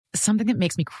something that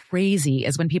makes me crazy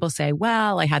is when people say,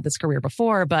 well, I had this career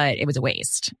before, but it was a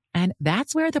waste. And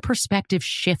that's where the perspective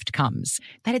shift comes,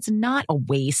 that it's not a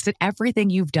waste, that everything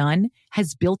you've done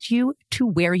has built you to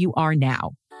where you are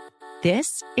now.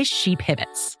 This is She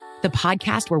Pivots, the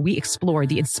podcast where we explore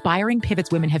the inspiring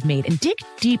pivots women have made and dig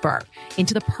deeper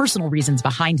into the personal reasons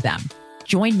behind them.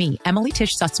 Join me, Emily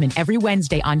Tish Sussman, every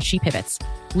Wednesday on She Pivots.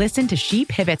 Listen to She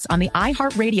Pivots on the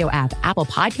iHeartRadio app, Apple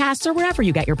Podcasts, or wherever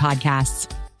you get your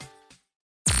podcasts.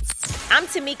 I'm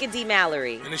Tamika D.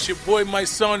 Mallory. And it's your boy, my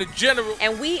son, the General.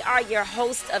 And we are your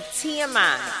hosts of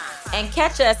TMI. And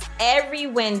catch us every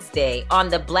Wednesday on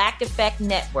the Black Effect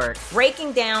Network,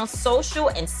 breaking down social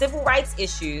and civil rights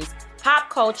issues, pop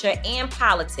culture, and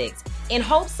politics in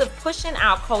hopes of pushing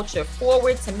our culture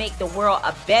forward to make the world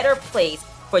a better place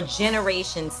for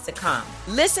generations to come.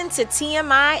 Listen to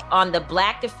TMI on the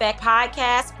Black Effect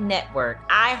Podcast Network,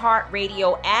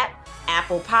 iHeartRadio app,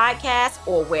 Apple Podcasts,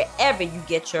 or wherever you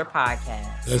get your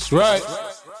podcasts. That's right.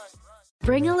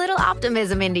 Bring a little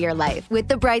optimism into your life with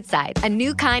The Bright Side, a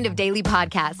new kind of daily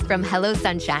podcast from Hello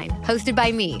Sunshine, hosted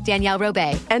by me, Danielle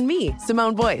Robay. And me,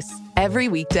 Simone Boyce. Every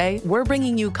weekday, we're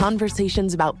bringing you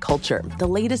conversations about culture, the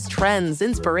latest trends,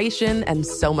 inspiration, and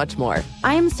so much more.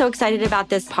 I am so excited about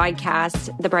this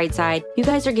podcast, The Bright Side. You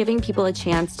guys are giving people a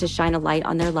chance to shine a light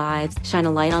on their lives, shine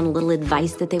a light on a little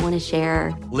advice that they want to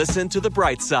share. Listen to The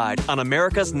Bright Side on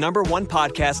America's #1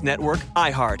 podcast network,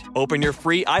 iHeart. Open your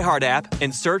free iHeart app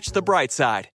and search The Bright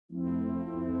Side.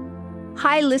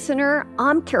 Hi, listener.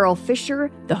 I'm Carol Fisher,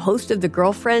 the host of The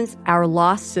Girlfriends, Our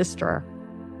Lost Sister.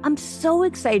 I'm so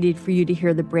excited for you to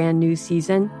hear the brand new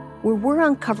season where we're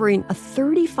uncovering a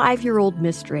 35-year-old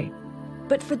mystery.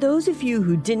 But for those of you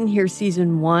who didn't hear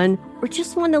season 1 or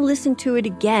just want to listen to it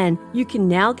again, you can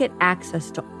now get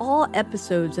access to all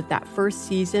episodes of that first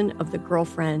season of The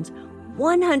Girlfriends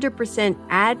 100%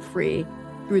 ad-free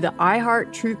through the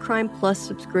iHeart True Crime Plus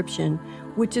subscription,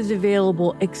 which is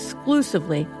available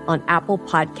exclusively on Apple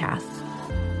Podcasts.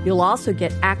 You'll also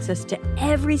get access to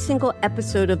every single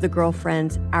episode of The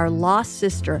Girlfriends, Our Lost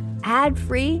Sister,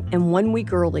 ad-free and 1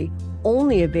 week early,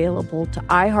 only available to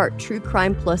iHeart True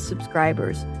Crime Plus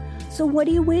subscribers. So what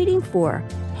are you waiting for?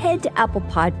 Head to Apple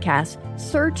Podcasts,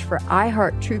 search for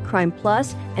iHeart True Crime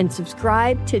Plus, and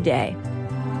subscribe today.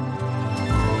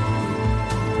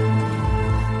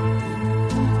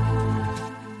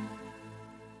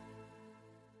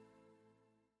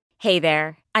 Hey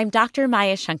there, I'm Dr.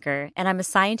 Maya Shankar, and I'm a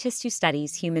scientist who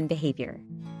studies human behavior.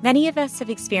 Many of us have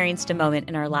experienced a moment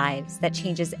in our lives that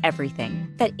changes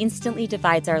everything, that instantly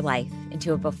divides our life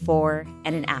into a before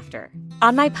and an after.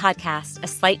 On my podcast, A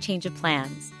Slight Change of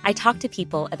Plans, I talk to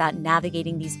people about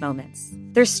navigating these moments.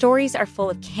 Their stories are full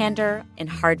of candor and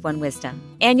hard-won wisdom.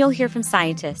 And you'll hear from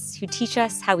scientists who teach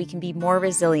us how we can be more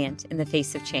resilient in the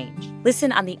face of change.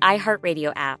 Listen on the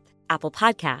iHeartRadio app, Apple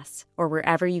Podcasts, or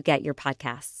wherever you get your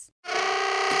podcasts.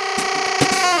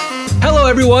 Hello,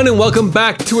 everyone, and welcome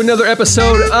back to another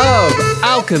episode of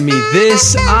Alchemy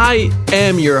This. I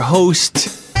am your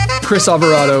host, Chris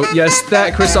Alvarado. Yes,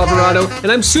 that Chris Alvarado.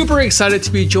 And I'm super excited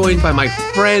to be joined by my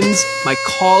friends, my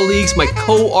colleagues, my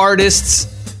co-artists.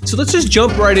 So let's just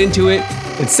jump right into it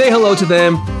and say hello to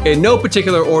them in no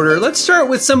particular order. Let's start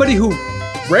with somebody who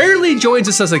rarely joins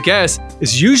us as a guest,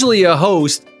 is usually a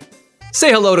host.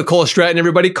 Say hello to Cole Stratton,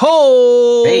 everybody.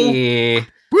 Cole! Hey!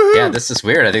 Woo-hoo. Yeah, this is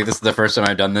weird. I think this is the first time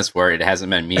I've done this where it hasn't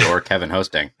been me or Kevin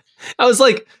hosting. I was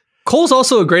like, Cole's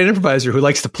also a great improviser who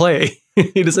likes to play.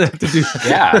 He doesn't have to do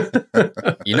that.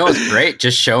 Yeah. You know, it's great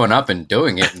just showing up and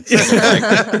doing it instead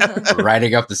of like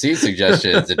writing up the scene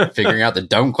suggestions and figuring out the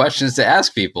dumb questions to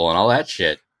ask people and all that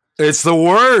shit. It's the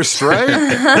worst,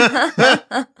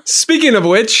 right? Speaking of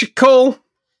which, Cole.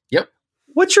 Yep.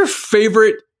 What's your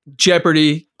favorite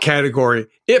Jeopardy category?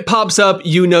 It pops up,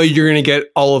 you know you're going to get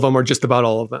all of them or just about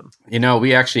all of them. You know,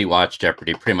 we actually watch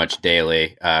Jeopardy pretty much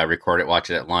daily. Record it, watch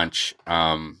it at lunch.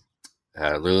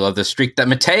 Really love the streak that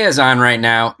Matea's on right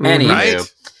now. Anywho,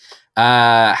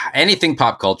 anything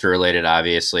pop culture related,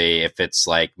 obviously, if it's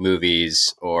like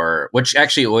movies or, which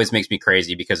actually always makes me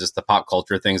crazy because it's the pop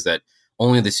culture things that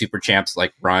only the super champs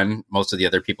like run. Most of the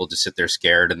other people just sit there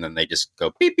scared and then they just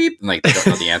go beep beep and like they don't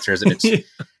know the answers and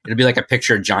it'll be like a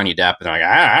picture of Johnny Depp and they're like,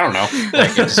 I don't know.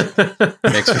 Like it just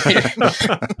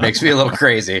makes me a little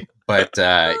crazy. But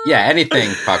yeah, anything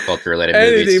pop culture related.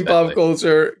 Anything pop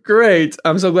culture. Great.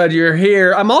 I'm so glad you're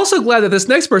here. I'm also glad that this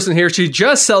next person here, she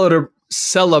just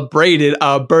celebrated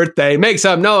a birthday. Make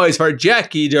some noise for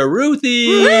Jackie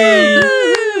DeRuthie.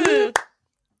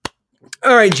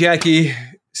 All right, Jackie.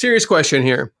 Serious question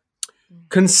here.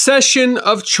 Concession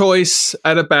of choice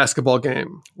at a basketball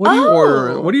game. What are you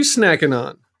ordering? What are you snacking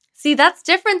on? See, that's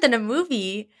different than a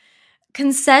movie.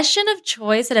 Concession of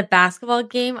choice at a basketball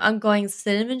game, I'm going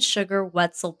cinnamon sugar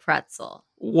Wetzel pretzel.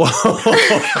 Whoa.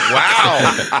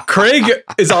 Wow. Craig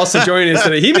is also joining us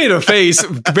today. He made a face.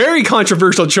 Very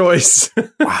controversial choice.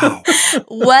 Wow.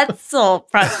 Wetzel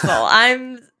pretzel.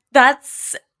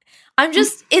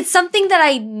 It's something that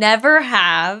I never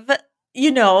have. You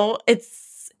know,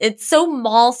 it's so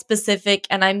mall specific,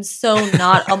 and I'm so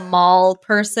not a mall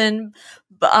person.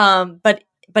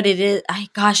 But it is,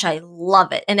 I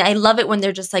love it. And I love it when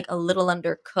they're just like a little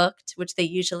undercooked, which they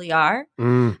usually are,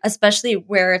 especially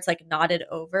where it's like knotted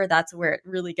over. That's where it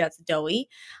really gets doughy.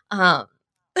 Give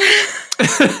me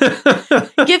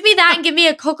that and give me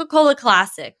a Coca-Cola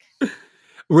Classic.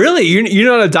 Really?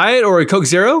 You're not on a diet or a Coke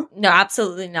Zero? No,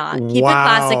 absolutely not. Keep it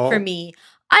classic for me.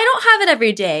 I don't have it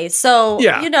every day. So,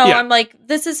 I'm like,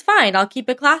 this is fine. I'll keep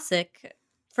it classic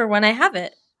for when I have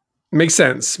it. Makes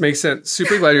sense.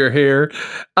 Super glad you're here.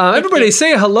 Everybody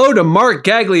say hello to Mark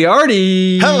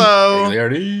Gagliardi. Hello.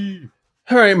 Gagliardi.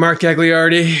 All right, Mark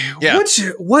Gagliardi. Yeah.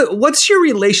 What's your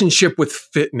relationship with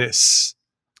fitness?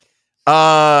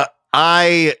 Fitness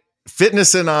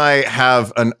and I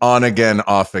have an on again,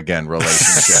 off again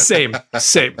relationship.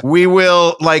 Same. We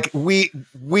will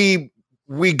we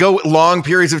go long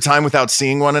periods of time without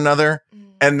seeing one another,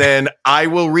 and then I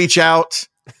will reach out.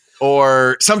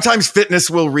 Or sometimes fitness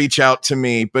will reach out to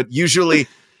me, but usually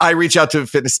I reach out to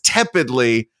fitness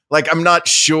tepidly. Like I'm not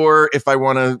sure if I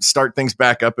want to start things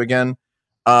back up again.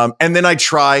 And then I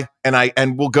try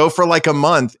and we'll go for like a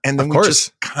month, and then we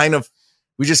just kind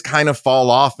of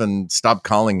fall off and stop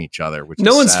calling each other. Which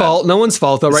no one's fault. No one's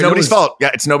fault though, right? It's nobody's fault.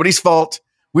 Yeah, it's nobody's fault.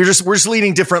 We're just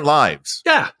leading different lives.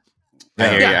 Yeah. I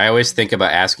hear you. I always think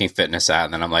about asking fitness out,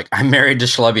 and then I'm like, I'm married to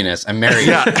schlubbiness. I'm married.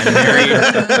 Gotta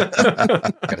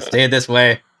stay this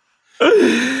way.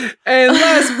 And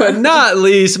last but not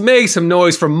least, make some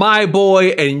noise for my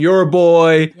boy and your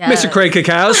boy, Mr. Craig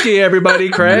Cackowski,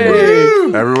 everybody.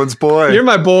 Craig. Everyone's boy. You're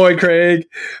my boy, Craig.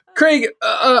 Craig,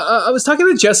 I was talking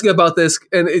to Jessica about this,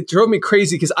 and it drove me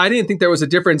crazy because I didn't think there was a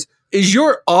difference. Is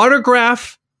your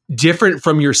autograph different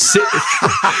from your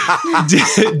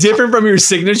different from your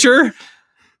signature?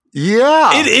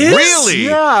 Yeah. It is? Really?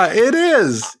 Yeah, it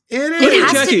is. It is. It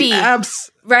has to be.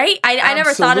 Right? I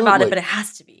never thought about it, but it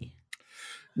has to be.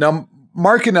 Now,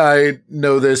 Mark and I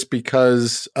know this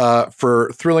because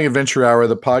for Thrilling Adventure Hour,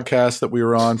 the podcast that we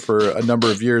were on for a number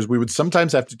of years, we would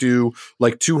sometimes have to do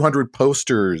like 200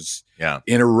 posters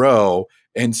in a row.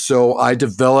 And so I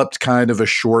developed kind of a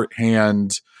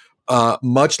shorthand,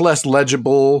 much less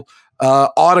legible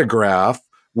autograph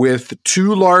with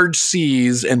 2 large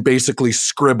C's and basically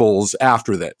scribbles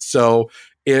after that. So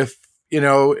if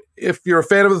you're a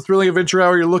fan of the Thrilling Adventure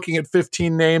Hour, you're looking at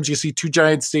 15 names, you see 2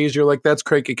 giant C's, you're like, that's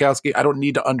Craig Cackowski. I don't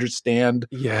need to understand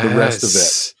the rest of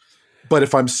it. But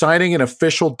if I'm signing an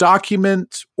official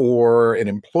document or an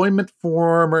employment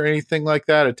form or anything like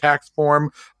that, a tax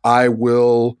form, I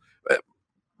will.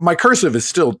 My cursive is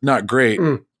still not great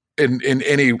in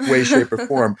any way, shape, or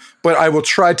form, but I will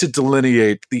try to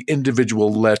delineate the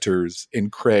individual letters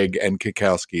in Craig and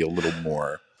Cackowski a little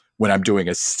more when I'm doing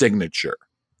a signature.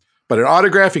 But an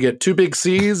autograph, you get 2 big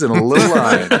C's and a little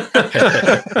line.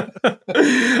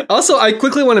 Also, I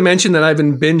quickly want to mention that I've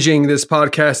been binging this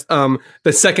podcast,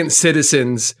 The Second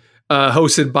Citizens,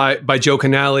 hosted by Joe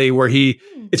Canale, where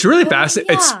it's really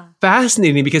fascinating. It's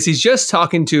fascinating because he's just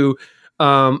talking to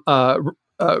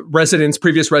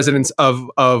previous residents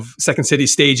of Second City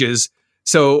stages.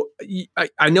 So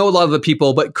I know a lot of the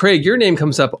people, but Craig, your name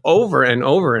comes up over and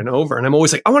over and over. And I'm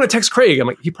always like, I want to text Craig. I'm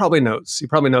like, he probably knows. He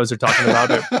probably knows they're talking about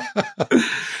it.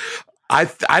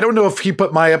 I don't know if he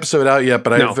put my episode out yet,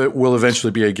 but I will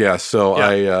eventually be a guest. So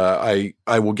I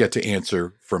will get to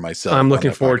answer for myself. I'm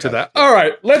looking forward to that. All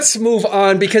right, let's move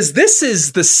on because this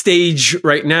is the stage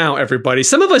right now, everybody.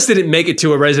 Some of us didn't make it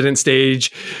to a resident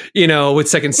stage, with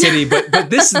Second City, but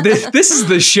this is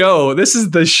the show. This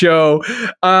is the show.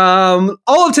 All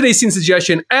of today's scene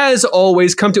suggestion, as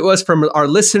always, come to us from our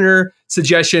listener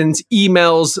suggestions,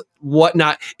 emails,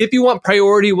 whatnot. If you want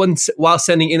priority while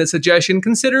sending in a suggestion,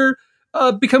 consider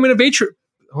becoming a patron.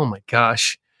 Oh my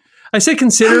gosh. I said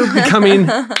consider becoming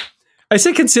a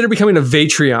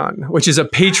Vatreon, which is a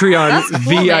Patreon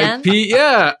VIP. Man.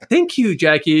 Yeah. Thank you,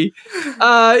 Jackie.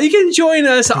 You can join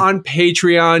us on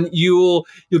Patreon. You'll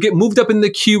get moved up in the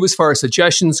queue as far as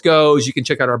suggestions goes. You can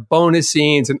check out our bonus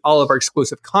scenes and all of our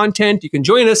exclusive content. You can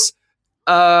join us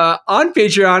on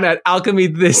Patreon at Alchemy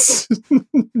This.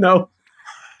 No.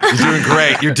 You're doing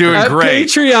great. You're doing great.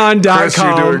 Patreon.com. Chris,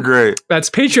 you're doing great. That's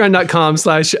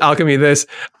patreon.com/alchemy this.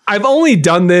 I've only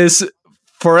done this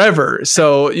forever,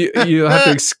 so you have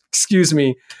to excuse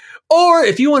me. Or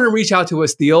if you want to reach out to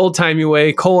us the old-timey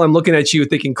way, Cole, I'm looking at you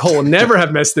thinking Cole will never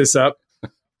have messed this up.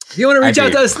 If you want to reach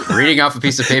out to us, reading off a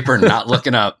piece of paper and not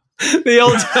looking up. The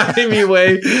old-timey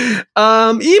way,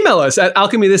 email us at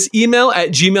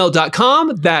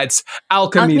alchemythisemail@gmail.com. That's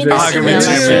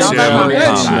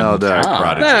alchemythisemail.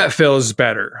 That feels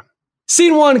better.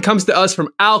 Scene 1 comes to us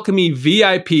from Alchemy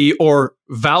VIP or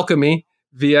Valchemy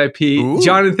VIP, Ooh.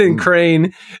 Jonathan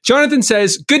Crane. Jonathan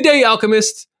says, "Good day,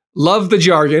 alchemist. Love the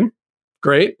jargon.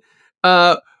 Great.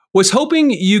 Was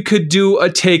hoping you could do a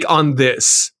take on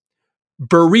this.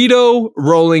 Burrito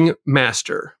rolling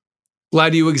master.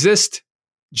 Glad you exist,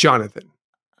 Jonathan."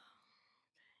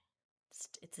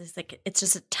 It's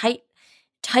just a tight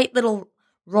little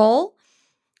roll,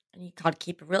 and you gotta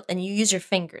keep it real. And you use your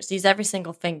fingers. Use every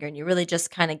single finger, and you really just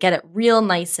kind of get it real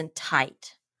nice and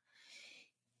tight.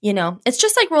 You know, it's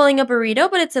just like rolling a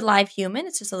burrito, but it's a live human.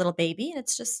 It's just a little baby, and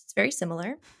it's very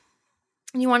similar.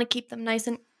 And you want to keep them nice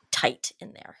and tight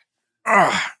in there.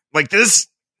 Like this.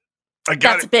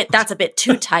 That's a bit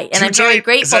too tight, and I'm very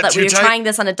grateful that we were trying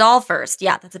this on a doll first.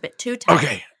 Yeah, that's a bit too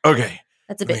tight. Okay.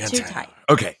 That's a bit too tight.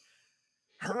 Okay.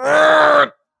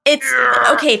 It's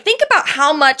okay. Think about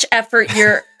how much effort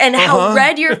and how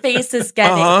red your face is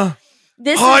getting.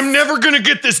 I'm never gonna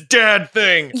get this dad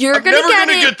thing. I'm never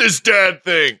gonna get this dad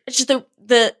thing. It's just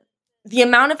the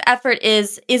amount of effort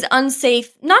is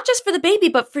unsafe, not just for the baby,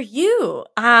 but for you.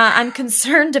 I'm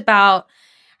concerned about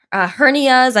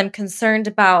hernias. I'm concerned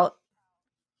about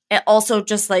also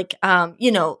just like,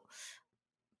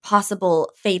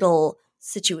 possible fatal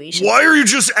situations. Why are you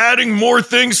just adding more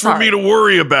things for me to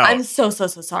worry about? I'm so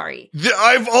sorry.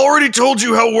 I've already told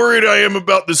you how worried I am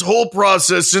about this whole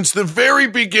process since the very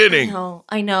beginning.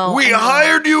 I know. We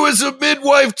hired you as a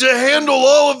midwife to handle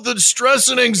all of the stress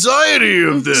and anxiety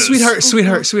of this.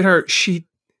 Sweetheart, she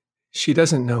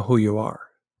doesn't know who you are.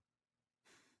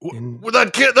 Well,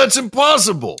 that's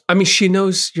impossible. I mean, she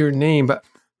knows your name, but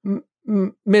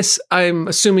Miss, I'm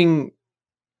assuming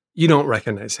you don't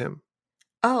recognize him.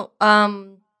 Oh,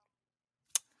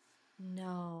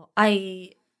 no,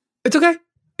 It's okay.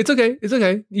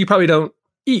 You probably don't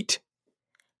eat.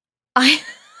 I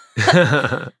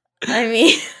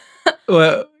mean,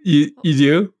 well, you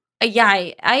do? Yeah,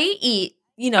 I eat,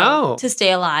 to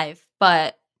stay alive,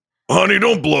 but. Honey,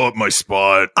 don't blow up my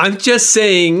spot. I'm just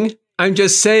saying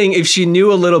if she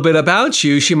knew a little bit about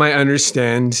you, she might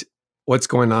understand what's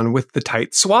going on with the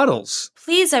tight swaddles.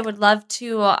 Please, I would love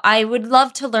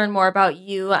to learn more about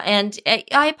you, and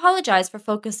I apologize for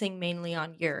focusing mainly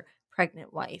on your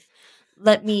pregnant wife.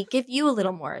 Let me give you a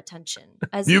little more attention.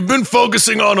 You've been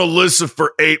focusing on Alyssa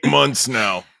for 8 months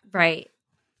now. Right.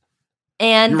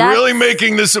 And you're really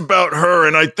making this about her,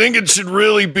 and I think it should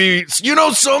really be,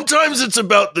 sometimes it's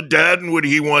about the dad and what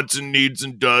he wants and needs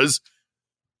and does.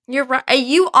 You're right.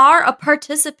 You are a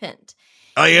participant.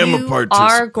 I am a participant.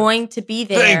 You are going to be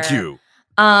there. Thank you.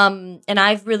 And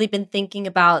I've really been thinking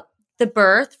about the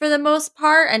birth for the most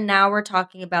part, and now we're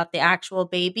talking about the actual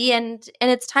baby, and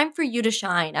it's time for you to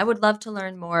shine. I would love to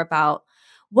learn more about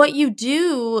what you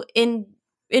do in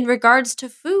regards to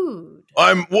food.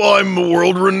 I'm a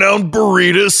world-renowned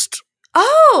burritist.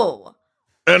 Oh,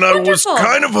 and wonderful. I was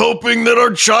kind of hoping that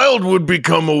our child would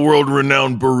become a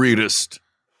world-renowned burritist.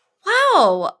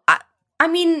 Wow. I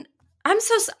mean, I'm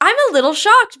a little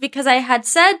shocked because I had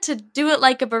said to do it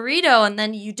like a burrito, and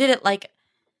then you did it like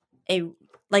a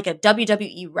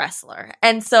WWE wrestler.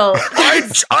 And so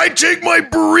I take my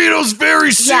burritos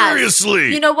very seriously.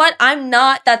 Yes. You know what?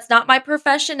 That's not my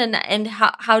profession, and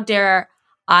how dare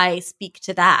I speak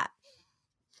to that?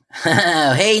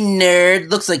 Oh, hey, nerd.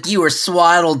 Looks like you were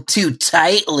swaddled too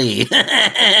tightly.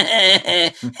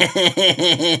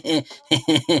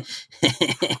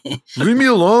 Leave me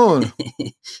alone.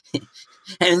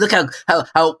 And look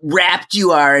how wrapped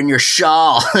you are in your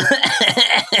shawl.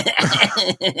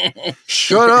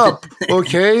 Shut up,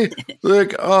 okay?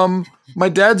 Look, my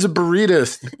dad's a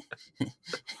burritist.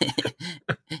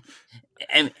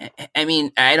 I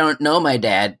mean, I don't know my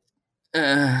dad.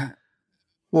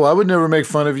 Well, I would never make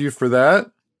fun of you for that.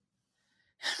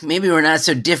 Maybe we're not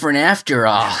so different after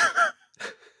all.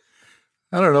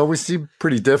 I don't know. We seem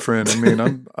pretty different. I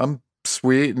mean, I'm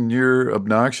sweet and you're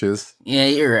obnoxious. Yeah,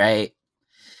 you're right.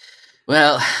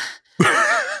 Well,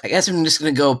 I guess I'm just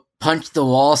going to go punch the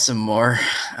wall some more.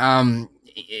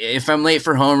 If I'm late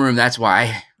for homeroom, that's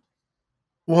why.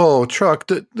 Whoa, Truck,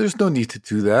 there's no need to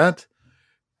do that.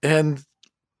 And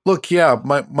look, yeah,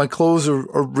 my clothes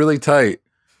are really tight.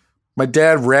 My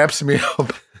dad wraps me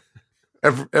up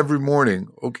every morning,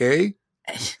 okay?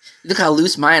 Look how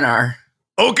loose mine are.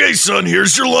 Okay, son,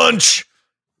 here's your lunch.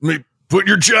 Let me put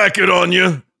your jacket on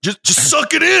you. Just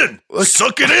suck it in.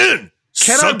 Suck it in.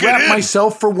 Can I rap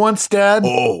myself for once, Dad?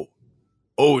 Oh,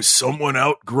 is someone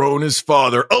outgrown his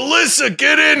father? Alyssa,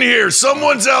 get in here.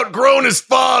 Someone's outgrown his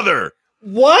father.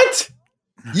 What?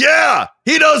 Yeah,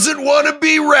 he doesn't want to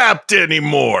be rapped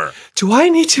anymore. Do I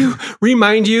need to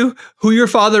remind you who your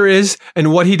father is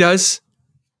and what he does?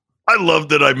 I love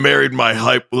that I married my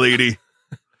hype lady.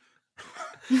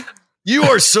 You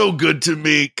are so good to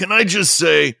me. Can I just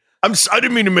say, I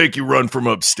didn't mean to make you run from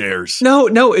upstairs.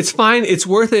 No, it's fine. It's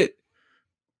worth it.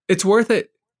 It's worth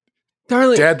it.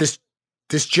 Darling. Dad,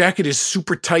 this jacket is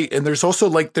super tight, and there's also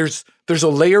there's a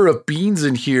layer of beans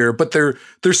in here, but they're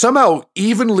somehow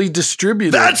evenly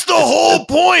distributed. That's the whole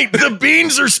point. The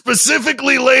beans are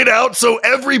specifically laid out so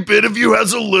every bit of you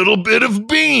has a little bit of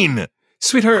bean.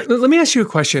 Sweetheart, let me ask you a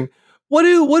question. What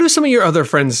do some of your other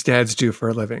friends' dads do for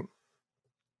a living?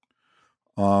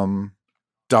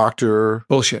 Doctor.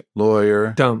 Bullshit.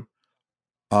 Lawyer. Dumb.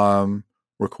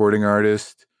 Recording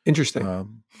artist.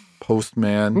 Interesting.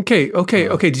 Postman. Okay.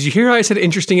 Did you hear how I said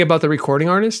interesting about the recording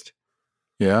artist?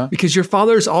 Yeah. Because your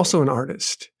father is also an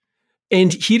artist,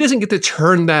 and he doesn't get to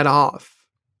turn that off.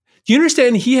 Do you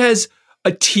understand? He has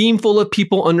a team full of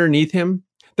people underneath him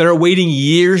that are waiting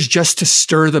years just to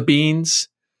stir the beans.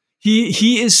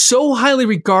 He is so highly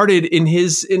regarded in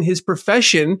his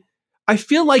profession. I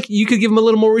feel like you could give him a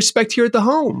little more respect here at the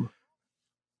home.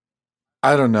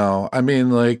 I don't know. I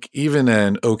mean, even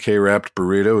an okay wrapped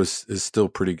burrito is still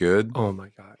pretty good. Oh my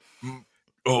God.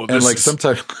 Oh, and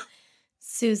sometimes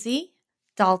Susie,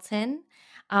 Dalton,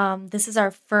 this is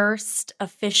our first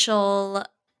official,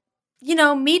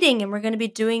 meeting, and we're going to be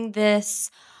doing this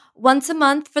once a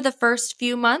month for the first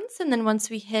few months, and then once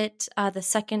we hit the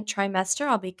second trimester,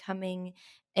 I'll be coming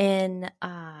in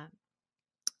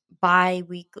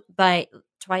by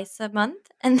twice a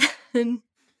month, and then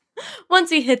once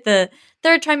we hit the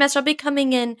third trimester, I'll be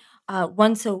coming in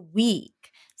once a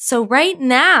week. So right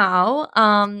now,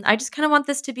 I just kind of want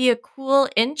this to be a cool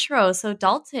intro. So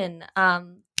Dalton,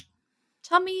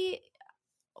 tell me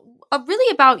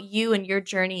really about you and your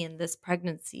journey in this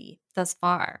pregnancy thus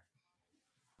far.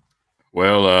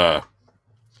 Well,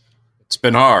 it's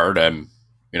been hard. I'm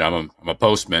a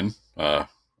postman,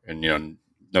 and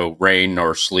no rain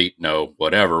nor sleet, no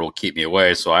whatever will keep me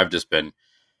away. So I've just been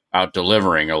out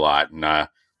delivering a lot, and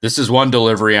this is one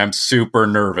delivery I'm super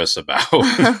nervous about.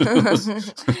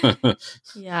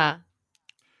 Yeah,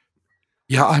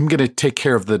 I'm gonna take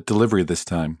care of the delivery this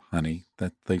time, honey.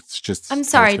 That's just. I'm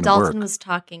sorry, Dalton work. Was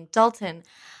talking. Dalton,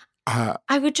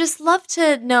 I would just love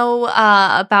to know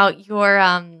about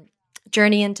your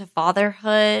journey into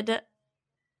fatherhood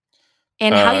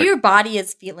and how your body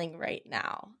is feeling right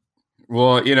now.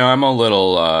 Well, I'm a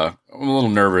little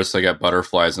nervous. I got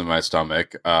butterflies in my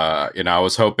stomach. I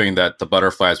was hoping that the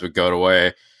butterflies would go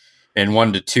away in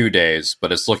 1 to 2 days,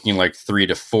 but it's looking like 3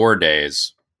 to 4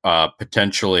 days,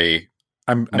 potentially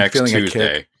I'm next feeling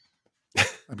Tuesday.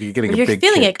 You're getting You're a big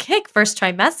feeling kick. a kick first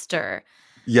trimester.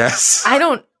 Yes. I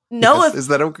don't know if is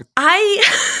that okay?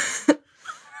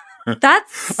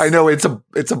 That's. I know it's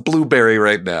a blueberry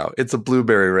right now. It's a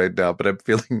blueberry right now, but I'm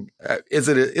feeling. Is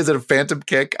it a phantom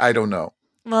kick? I don't know.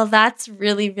 Well, that's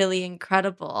really, really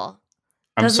incredible.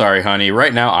 I'm sorry, honey.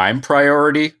 Right now, I'm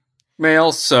priority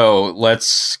male, so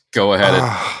let's go ahead.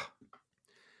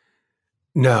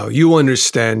 No, you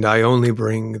understand. I only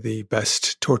bring the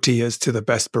best tortillas to the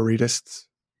best burritos,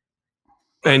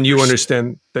 and you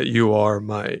understand that you are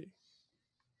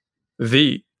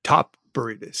the top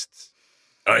burritos.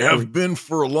 I have been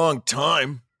for a long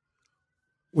time.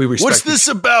 We respect. What's this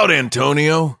about,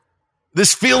 Antonio?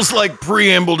 This feels like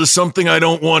preamble to something I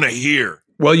don't want to hear.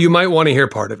 Well, you might want to hear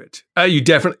part of it. You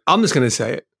definitely. I'm just going to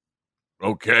say it.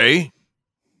 Okay.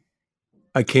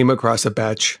 I came across a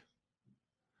batch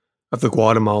of the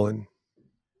Guatemalan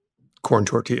corn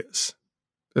tortillas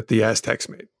that the Aztecs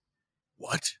made.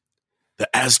 What? The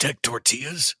Aztec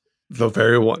tortillas? The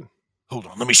very one. Hold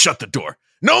on, let me shut the door.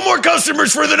 No more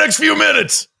customers for the next few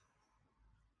minutes.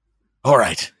 All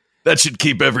right. That should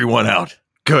keep everyone out.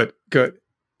 Good.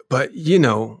 But,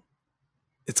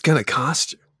 it's going to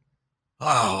cost you.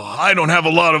 Oh, I don't have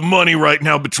a lot of money right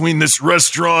now between this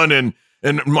restaurant and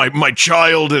my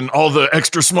child and all the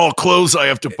extra small clothes I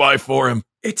have to buy for him.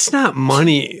 It's not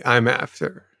money I'm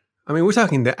after. I mean, we're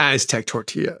talking the Aztec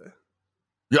tortilla.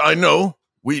 Yeah, I know.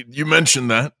 You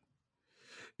mentioned that.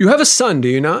 You have a son, do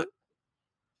you not?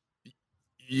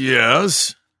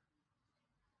 Yes.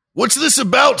 What's this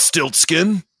about,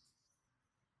 Stiltskin?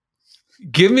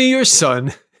 Give me your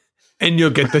son, and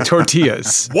you'll get the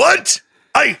tortillas. What?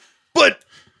 But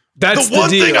that's the one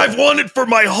deal. thing I've wanted for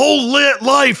my whole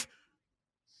life,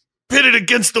 pitted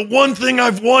against the one thing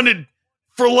I've wanted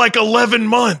for like 11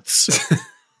 months.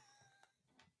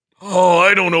 Oh,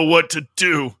 I don't know what to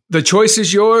do. The choice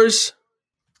is yours.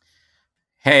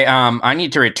 Hey, I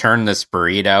need to return this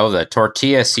burrito. The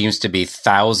tortilla seems to be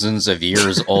thousands of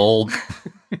years old.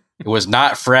 It was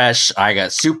not fresh. I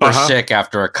got super sick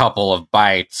after a couple of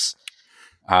bites.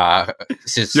 Yeah,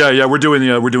 we're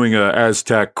doing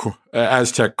Aztec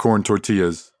corn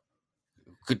tortillas.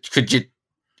 Could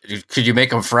you make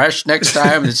them fresh next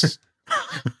time? This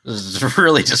is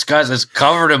really disgusting. It's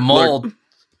covered in mold.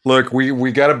 Look,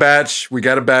 we got a batch. We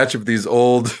got a batch of these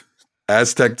old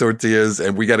Aztec tortillas,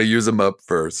 and we got to use them up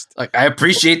first. Like, I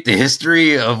appreciate the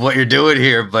history of what you're doing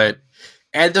here,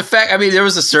 and the fact, I mean, there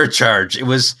was a surcharge. It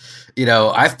was,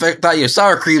 I thought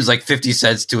sour cream's like 50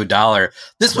 cents to $1.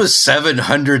 This was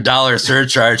 $700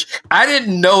 surcharge. I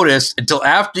didn't notice until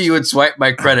after you had swiped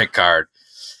my credit card.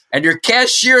 And your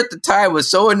cashier at the time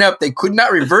was so inept they could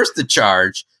not reverse the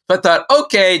charge. So I thought,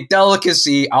 okay,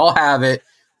 delicacy, I'll have it.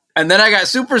 And then I got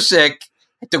super sick.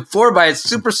 I took 4 bites,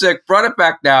 super sick, brought it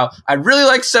back now. I'd really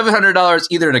like $700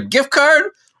 either in a gift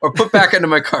card or put back into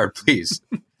my card, please.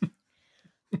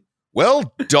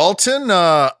 Well, Dalton,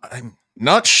 I'm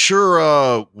not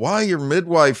sure why your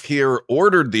midwife here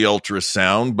ordered the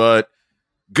ultrasound, but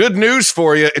good news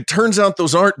for you. It turns out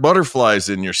those aren't butterflies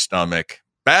in your stomach.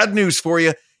 Bad news for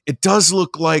you. It does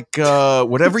look like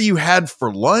whatever you had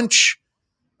for lunch.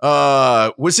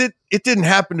 It didn't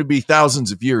happen to be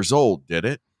thousands of years old, did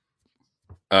it?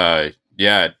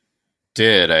 Yeah, it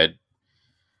did.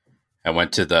 I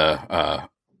went to the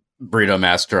Burrito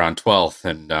Master on 12th,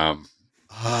 and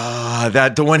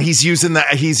that the one he's using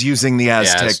the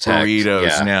Aztec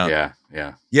burritos now.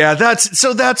 Yeah.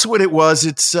 That's what it was.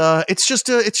 It's just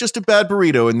a bad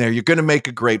burrito in there. You're gonna make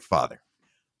a great father.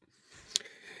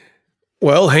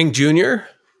 Well, Hank Jr.,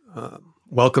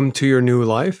 welcome to your new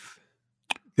life.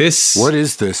 What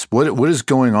is this? What is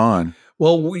going on?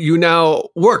 Well, you now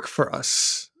work for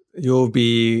us. You'll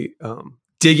be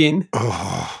digging.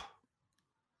 Oh.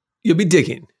 You'll be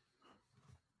digging.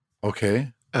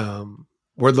 Okay.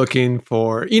 We're looking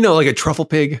for, like a truffle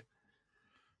pig,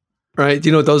 right? Do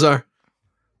you know what those are?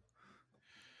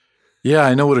 Yeah,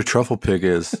 I know what a truffle pig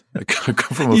is. I come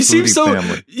from a foodie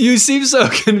family. You seem so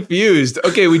confused.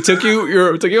 Okay, we took you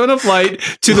on a flight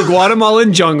to the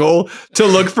Guatemalan jungle to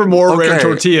look for more rare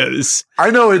tortillas. I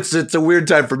know it's a weird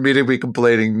time for me to be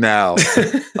complaining now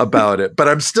about it, but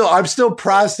I'm still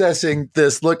processing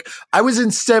this. Look, I was in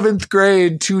 7th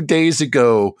grade 2 days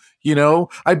ago.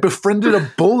 I befriended a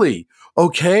bully.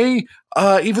 Okay,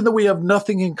 even though we have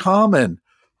nothing in common.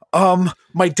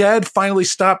 My dad finally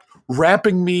stopped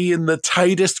wrapping me in the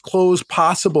tightest clothes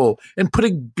possible and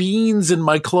putting beans in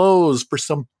my clothes for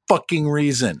some fucking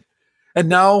reason. And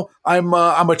now I'm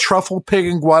a truffle pig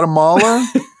in Guatemala.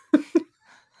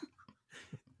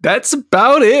 That's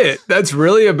about it. That's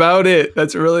really about it.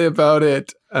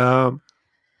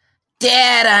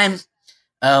 Dad,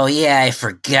 oh yeah, I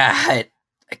forgot.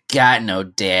 I got no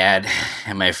dad.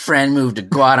 And my friend moved to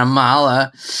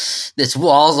Guatemala. This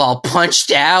wall's all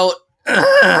punched out. Do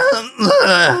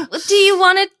you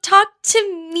want to talk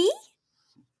to me?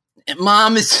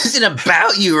 Mom, this isn't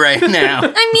about you right now.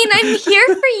 I mean, I'm here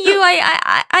for you.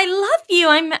 I love you.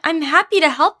 I'm happy to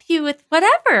help you with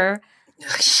whatever.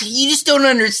 You just don't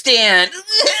understand.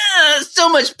 So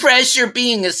much pressure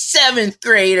being a 7th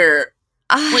grader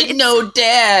with no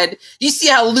dad. Do you see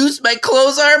how loose my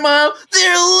clothes are, Mom?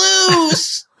 They're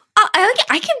loose.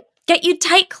 I can get you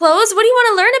tight clothes. What do you want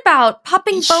to learn about?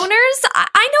 Popping boners?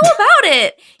 I know about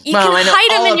it. You Mom, can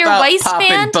hide them in your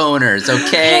waistband. Popping boners,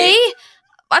 okay?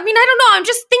 I mean, I don't know. I'm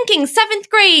just thinking 7th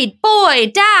grade,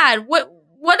 boy, dad. What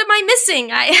am I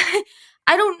missing? I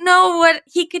don't know what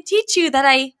he could teach you that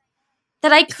I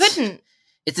couldn't.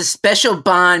 It's a special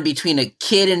bond between a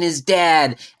kid and his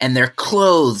dad and their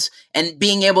clothes and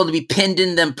being able to be pinned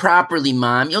in them properly,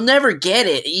 Mom. You'll never get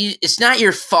it. It's not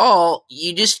your fault.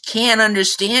 You just can't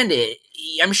understand it.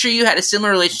 I'm sure you had a similar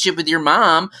relationship with your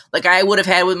mom like I would have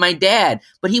had with my dad,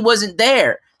 but he wasn't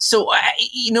there. So,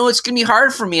 it's going to be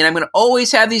hard for me, and I'm going to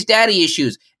always have these daddy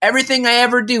issues. Everything I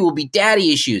ever do will be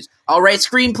daddy issues. I'll write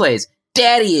screenplays,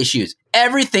 daddy issues.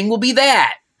 Everything will be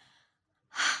that.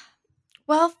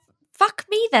 Well, fuck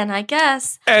me then, I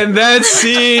guess. And that's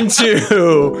scene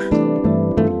 2.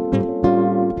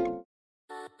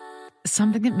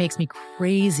 Something that makes me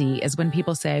crazy is when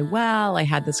people say, well, I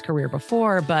had this career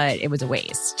before, but it was a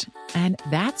waste. And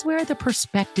that's where the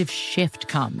perspective shift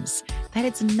comes, that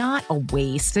it's not a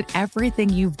waste, that everything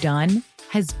you've done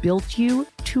has built you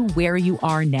to where you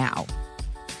are now.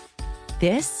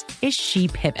 This is She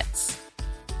Pivots,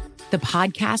 the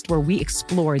podcast where we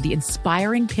explore the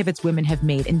inspiring pivots women have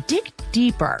made and dig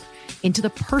deeper into the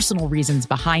personal reasons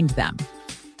behind them.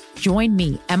 Join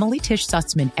me, Emily Tish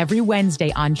Sussman, every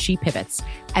Wednesday on She Pivots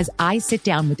as I sit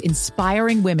down with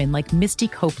inspiring women like Misty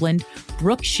Copeland,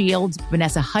 Brooke Shields,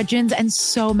 Vanessa Hudgens, and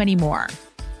so many more.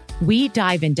 We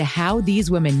dive into how these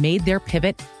women made their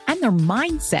pivot and their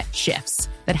mindset shifts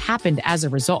that happened as a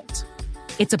result.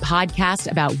 It's a podcast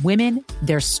about women,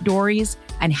 their stories,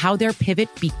 and how their pivot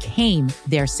became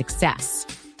their success.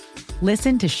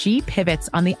 Listen to She Pivots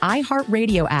on the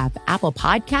iHeartRadio app, Apple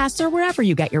Podcasts, or wherever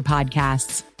you get your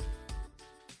podcasts.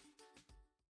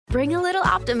 Bring a little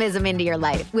optimism into your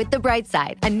life with The Bright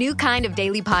Side, a new kind of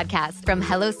daily podcast from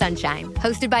Hello Sunshine,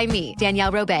 hosted by me,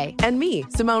 Danielle Robay. And me,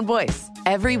 Simone Boyce.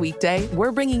 Every weekday,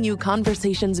 we're bringing you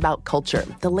conversations about culture,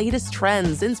 the latest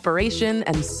trends, inspiration,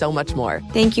 and so much more.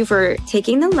 Thank you for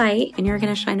taking the light, and you're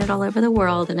going to shine it all over the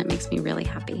world, and it makes me really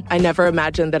happy. I never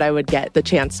imagined that I would get the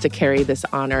chance to carry this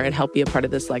honor and help be a part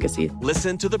of this legacy.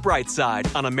 Listen to The Bright Side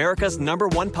on America's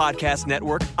 #1 podcast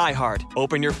network, iHeart.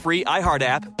 Open your free iHeart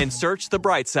app and search The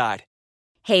Bright Side.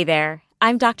 Hey there,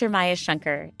 I'm Dr. Maya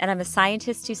Shankar, and I'm a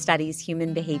scientist who studies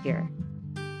human behavior.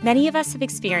 Many of us have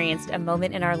experienced a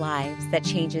moment in our lives that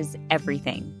changes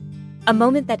everything. A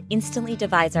moment that instantly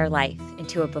divides our life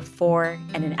into a before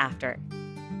and an after.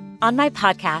 On my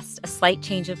podcast, A Slight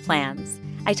Change of Plans,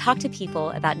 I talk to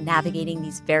people about navigating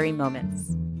these very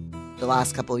moments. The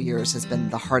last couple of years has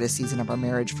been the hardest season of our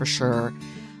marriage for sure.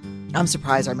 I'm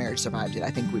surprised our marriage survived it.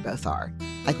 I think we both are.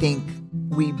 I think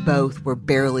we both were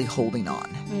barely holding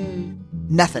on.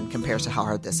 Nothing compares to how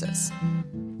hard this is.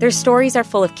 Their stories are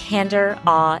full of candor,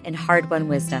 awe, and hard-won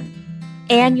wisdom.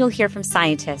 And you'll hear from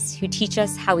scientists who teach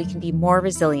us how we can be more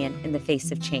resilient in the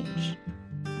face of change.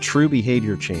 True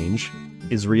behavior change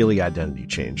is really identity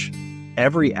change.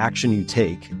 Every action you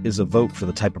take is a vote for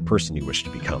the type of person you wish to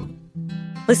become.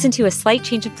 Listen to A Slight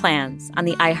Change of Plans on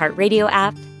the iHeartRadio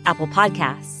app, Apple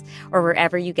Podcasts, or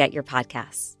wherever you get your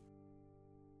podcasts.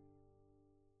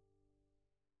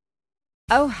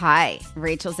 Oh, hi.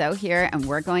 Rachel Zoe here, and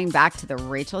we're going back to the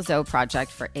Rachel Zoe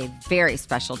Project for a very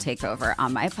special takeover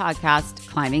on my podcast,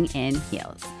 Climbing in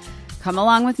Heels. Come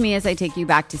along with me as I take you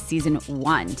back to season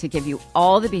 1 to give you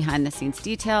all the behind-the-scenes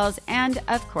details and,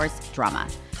 of course, drama.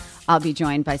 I'll be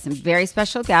joined by some very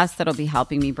special guests that'll be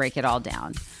helping me break it all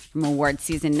down. From award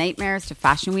season nightmares to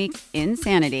Fashion Week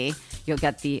insanity, you'll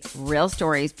get the real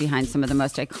stories behind some of the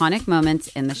most iconic moments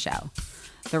in the show.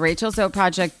 The Rachel Zoe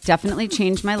Project definitely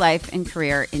changed my life and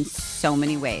career in so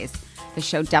many ways. The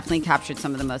show definitely captured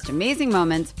some of the most amazing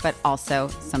moments, but also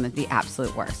some of the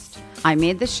absolute worst. I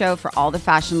made the show for all the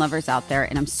fashion lovers out there,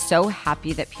 and I'm so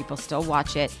happy that people still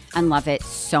watch it and love it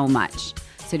so much.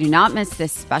 So do not miss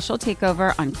this special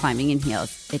takeover on Climbing in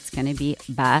Heels. It's going to be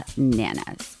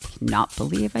bananas. Cannot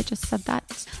believe I just said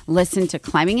that. Listen to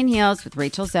Climbing in Heels with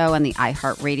Rachel Zoe on the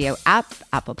iHeartRadio app,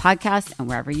 Apple Podcasts, and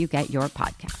wherever you get your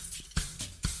podcasts.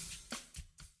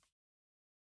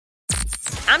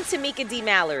 I'm Tamika D.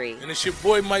 Mallory. And it's your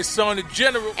boy, my son, the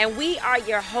General. And we are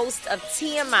your hosts of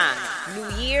TMI.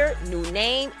 New year, new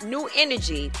name, new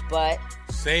energy, but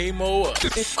same old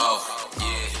us.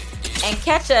 And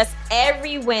catch us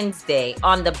every Wednesday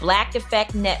on the Black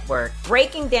Effect Network,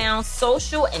 breaking down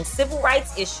social and civil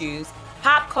rights issues,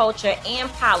 pop culture, and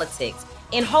politics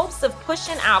in hopes of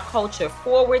pushing our culture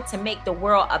forward to make the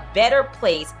world a better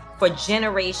place for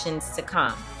generations to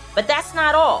come. But that's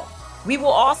not all. We will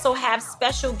also have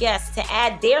special guests to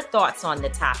add their thoughts on the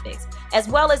topics, as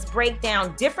well as break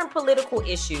down different political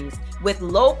issues with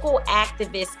local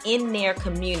activists in their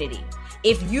community.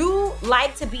 If you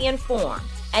like to be informed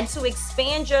and to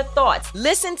expand your thoughts,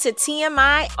 listen to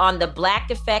TMI on the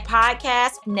Black Effect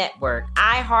Podcast Network,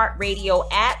 iHeartRadio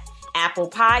app,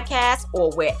 Apple Podcasts, or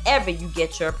wherever you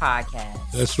get your podcasts.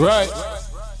 That's right.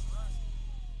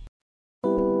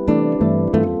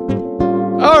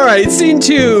 All right, scene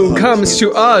 2 comes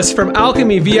to us from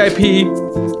Alchemy VIP,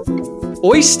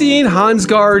 Oystein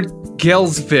Hansgaard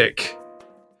Gjelsvik.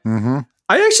 I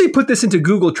actually put this into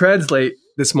Google Translate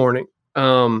this morning,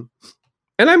 and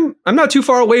I'm not too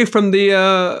far away from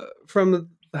from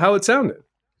how it sounded.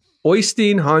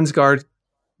 Oystein Hansgaard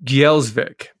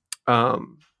Gjelsvik,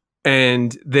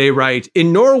 and they write,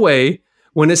 in Norway,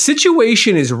 when a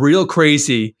situation is real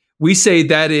crazy, we say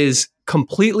that is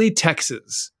completely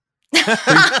Texas.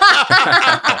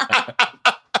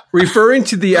 Referring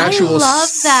to the actual, I love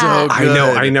that. So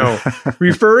good. I know.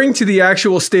 Referring to the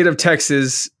actual state of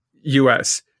Texas,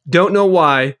 U.S. Don't know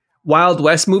why. Wild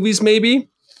West movies, maybe.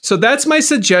 So that's my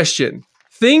suggestion.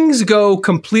 Things go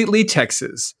completely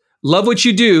Texas. Love what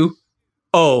you do.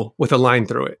 O with a line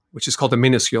through it, which is called a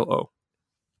minuscule O.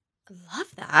 I love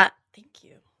that. Thank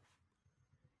you.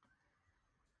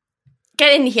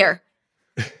 Get in here.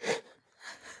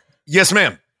 Yes,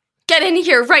 ma'am. Get in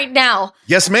here right now.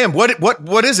 Yes, ma'am.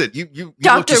 What is it? You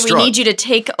Doctor, look distraught. we need you to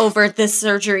take over this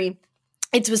surgery.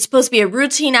 It was supposed to be a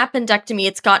routine appendectomy.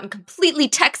 It's gotten completely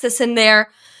Texas in there.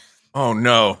 Oh,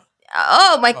 no.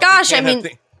 Oh, my gosh. I mean,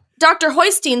 Dr.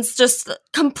 Hoistein's just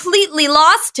completely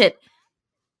lost it.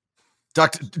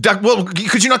 Well,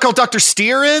 could you not call Dr.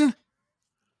 Steer in?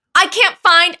 I can't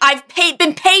find. I've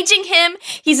been paging him.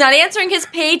 He's not answering his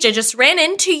page. I just ran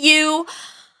into you.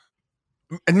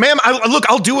 And ma'am,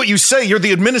 I'll do what you say. You're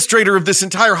the administrator of this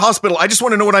entire hospital. I just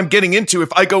want to know what I'm getting into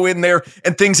if I go in there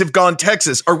and things have gone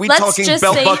Texas. Are we talking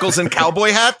belt buckles and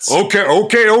cowboy hats?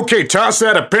 Okay. Toss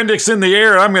that appendix in the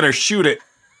air. I'm going to shoot it.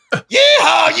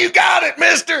 Yeehaw, you got it,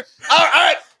 mister. All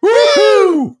right.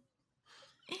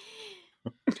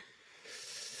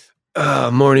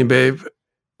 Woohoo! Morning, babe.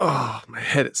 Oh, my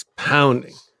head is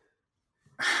pounding.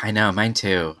 I know, mine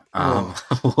too.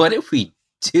 What did we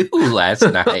do last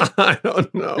night? I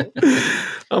don't know.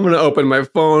 I'm going to open my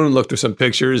phone, look through some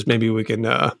pictures. Maybe we can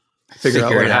figure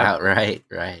out what happened.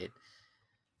 Right.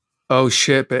 Oh,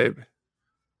 shit, babe.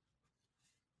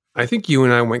 I think you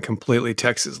and I went completely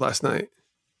Texas last night.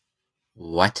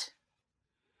 What?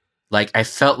 Like, I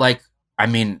felt like, I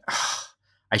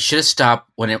should have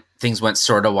stopped when things went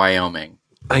sort of Wyoming.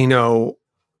 I know.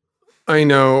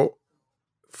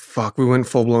 Fuck, we went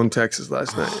full-blown Texas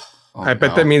last night. I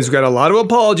bet that means we got a lot of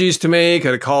apologies to make.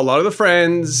 Got to call a lot of the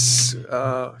friends.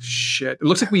 Shit. It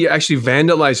looks like we actually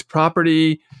vandalized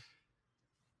property.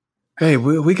 Hey,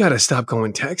 we got to stop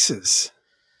going Texas.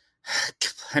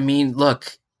 I mean,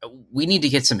 look, we need to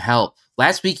get some help.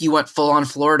 Last week you went full on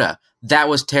Florida. That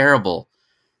was terrible.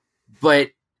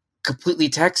 But completely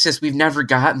Texas, we've never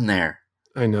gotten there.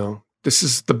 I know. This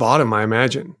is the bottom, I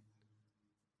imagine.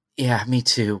 Yeah, me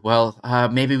too. Well,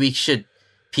 maybe we should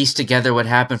piece together what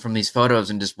happened from these photos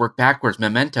and just work backwards,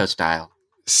 Memento style.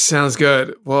 Sounds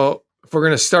good. Well, if we're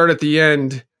going to start at the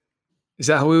end, is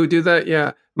that how we would do that?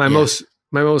 Yeah. My most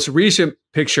recent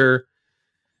picture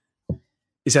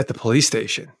is at the police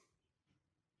station.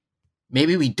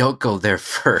 Maybe we don't go there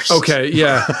first. Okay,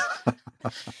 yeah.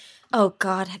 Oh,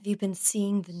 God, have you been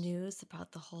seeing the news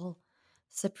about the whole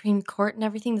Supreme Court and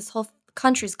everything? This whole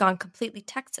country's gone completely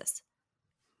Texas.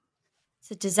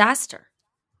 It's a disaster.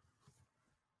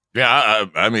 Yeah,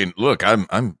 I mean, look, I'm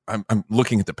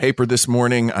looking at the paper this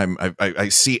morning. I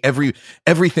see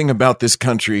everything about this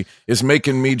country is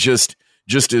making me just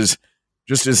as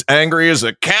angry as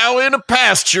a cow in a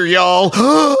pasture, y'all.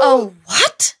 Oh,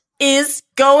 what is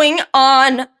going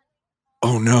on?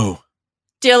 Oh no,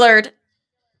 Dillard.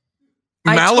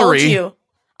 Mallory.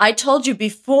 I told you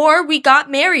before we got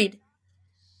married.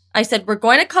 I said we're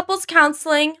going to couples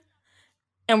counseling.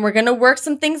 And we're going to work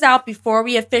some things out before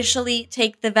we officially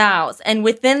take the vows. And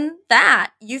within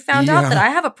that, you found out that I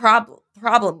have a problem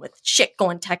with shit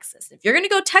going Texas. If you're going to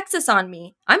go Texas on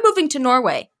me, I'm moving to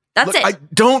Norway. That's it.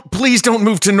 Please don't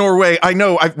move to Norway. I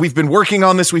know we've been working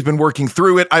on this. We've been working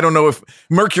through it. I don't know if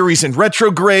Mercury's in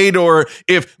retrograde or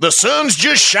if the sun's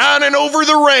just shining over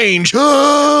the range.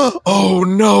 Oh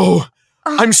no.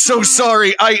 I'm so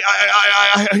sorry.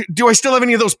 Do I still have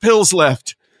any of those pills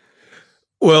left?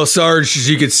 Well, Sarge, as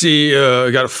you can see,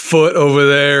 got a foot over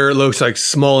there. It looks like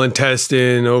small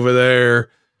intestine over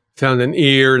there. Found an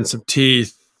ear and some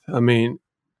teeth. I mean,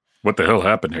 what the hell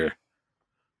happened here?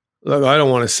 Look, I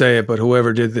don't want to say it, but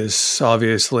whoever did this,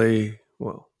 obviously,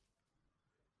 well,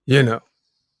 you know.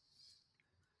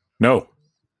 No.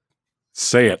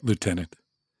 Say it, Lieutenant.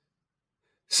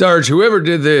 Sarge, whoever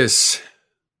did this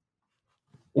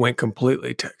went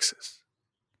completely Texas.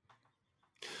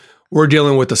 We're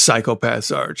dealing with a psychopath,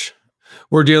 Sarge.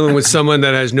 We're dealing with someone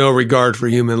that has no regard for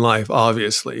human life,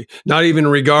 obviously. Not even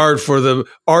regard for the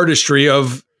artistry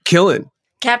of killing.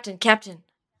 Captain,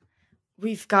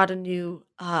 we've got a new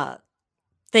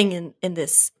thing in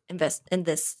this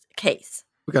case.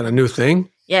 We got a new thing?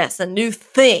 Yes, a new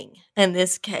thing in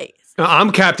this case.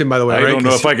 I'm captain, by the way. I don't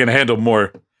know if I can handle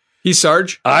more. He's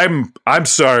Sarge? I'm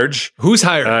Sarge. Who's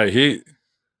hired?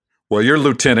 Well, you're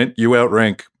lieutenant. You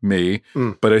outrank me.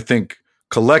 But I think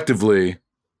collectively,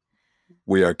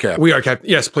 we are captain. We are captain.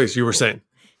 Yes, please. You were saying.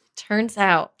 Turns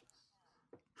out,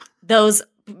 those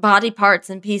body parts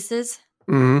and pieces,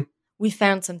 we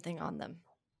found something on them.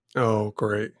 Oh,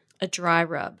 great. A dry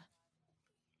rub.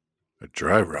 A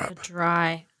dry rub? A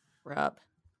dry rub.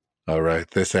 All right.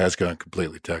 This has gone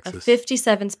completely Texas. A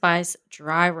 57 spice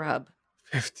dry rub.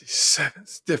 57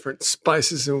 different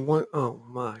spices in one. Oh,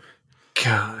 my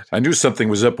God. I knew something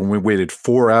was up when we waited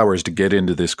 4 hours to get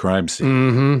into this crime scene.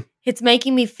 Mm-hmm. It's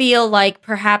making me feel like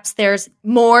perhaps there's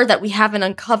more that we haven't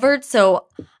uncovered. So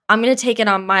I'm going to take it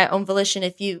on my own volition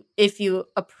if you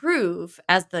approve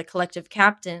as the collective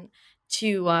captain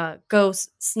to go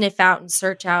sniff out and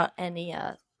search out any.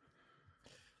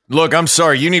 Look, I'm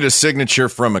sorry. You need a signature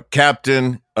from a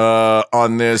captain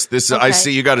on this. This okay. I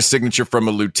see you got a signature from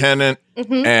a lieutenant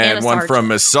and one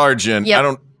from a sergeant.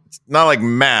 Yep. It's not like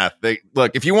math.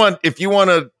 Look, if you want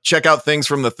to check out things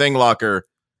from the thing locker,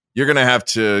 you're gonna have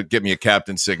to get me a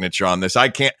captain's signature on this. I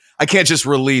can't just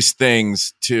release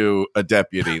things to a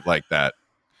deputy like that.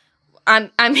 I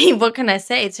mean, what can I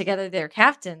say? Together they're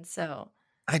captains, so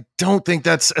I don't think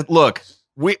that's look.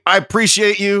 I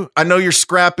appreciate you. I know you're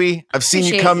scrappy. I've seen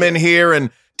you come in here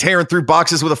and tearing through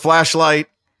boxes with a flashlight.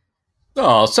 Oh,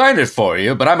 I'll sign it for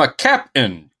you, but I'm a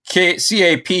captain.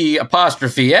 CAP''N.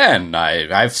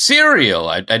 I have cereal.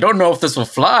 I don't know if this will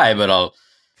fly, but I'll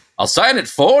sign it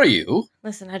for you.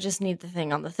 Listen, I just need the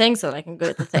thing on the thing so that I can go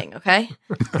with the thing, okay?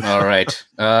 All right.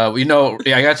 I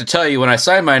got to tell you, when I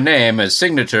sign my name as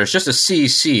signature, it's just a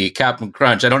CC, Captain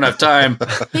Crunch. I don't have time.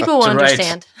 People will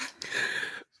understand.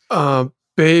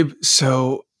 Babe,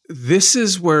 so this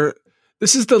is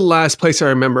the last place I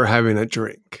remember having a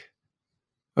drink.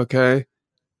 Okay?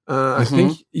 I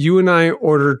think you and I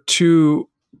ordered 2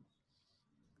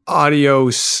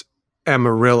 Adios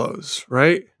Amarillos,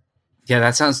 right? Yeah,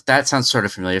 that sounds sort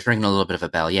of familiar. It's ringing a little bit of a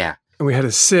bell, yeah. And we had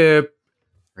a sip.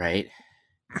 Right.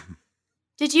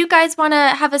 Did you guys want to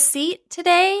have a seat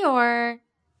today, or?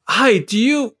 Hi, did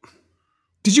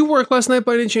you work last night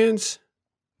by any chance?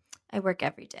 I work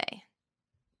every day.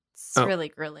 It's really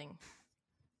grueling.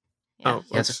 Yeah,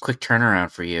 it's a quick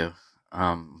turnaround for you.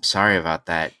 Sorry about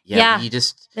that. Yeah,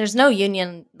 there's no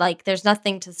union. Like, there's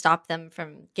nothing to stop them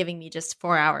from giving me just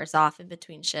 4 hours off in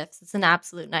between shifts. It's an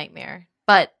absolute nightmare.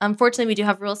 But unfortunately, we do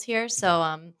have rules here.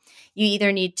 So you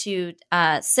either need to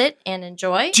sit and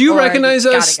enjoy. Do you recognize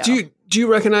us? Go. Do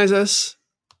you recognize us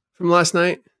from last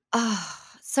night? Oh,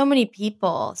 so many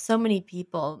people. So many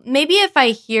people. Maybe if I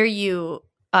hear you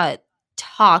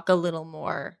talk a little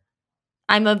more.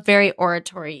 I'm a very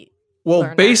oratory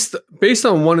learner. based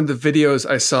on one of the videos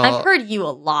I saw. I've heard you a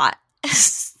lot.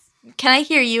 Can I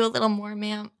hear you a little more,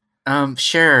 ma'am?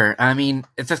 Sure. I mean,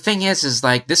 the thing is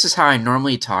like, this is how I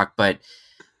normally talk, but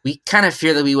we kind of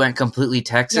fear that we went completely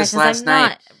Texas last night.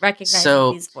 Not recognizing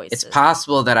so these voices. It's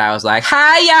possible that I was like,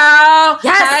 "Hi y'all,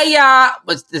 yes! Hi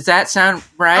y'all." Does that sound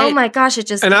right? Oh my gosh! It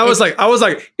just and I was like,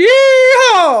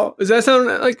 "Yeehaw!" Does that sound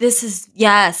like this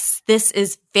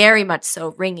is very much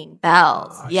so ringing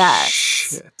bells. Oh, yes.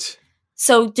 Shit.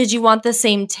 So, did you want the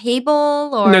same table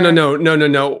or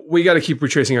No. We got to keep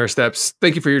retracing our steps.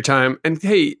 Thank you for your time, and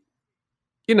hey,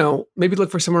 maybe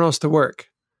look for somewhere else to work.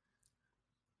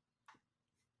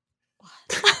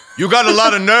 You got a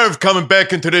lot of nerve coming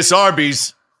back into this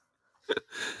Arby's.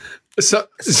 Sorry.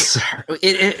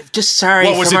 Sorry.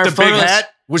 What was it? The big hat?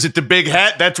 Was it the big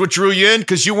hat? That's what drew you in?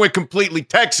 Because you went completely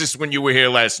Texas when you were here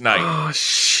last night. Oh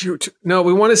shoot! No,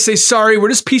 we want to say sorry. We're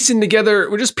just piecing together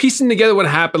what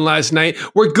happened last night.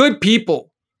 We're good people.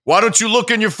 Why don't you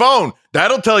look in your phone?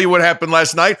 That'll tell you what happened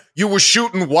last night. You were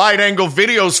shooting wide-angle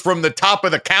videos from the top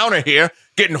of the counter here,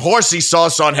 getting horsey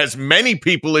sauce on as many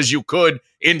people as you could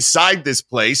inside this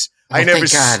place. I never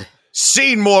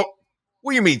seen more.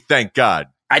 What do you mean, thank God?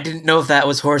 I didn't know if that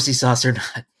was horsey sauce or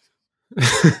not.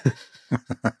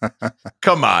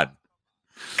 Come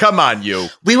on, you.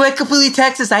 We went completely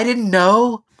Texas. I didn't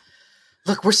know.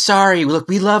 Look, we're sorry. Look,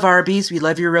 we love Arby's. We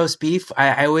love your roast beef.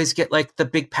 I always get like the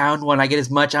big pound one. I get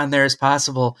as much on there as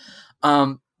possible.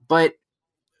 But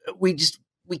we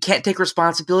can't take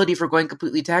responsibility for going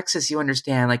completely Texas. You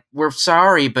understand? Like, we're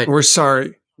sorry, but we're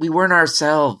sorry. We weren't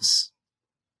ourselves.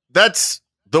 That's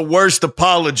the worst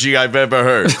apology I've ever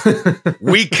heard.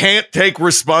 We can't take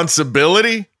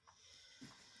responsibility?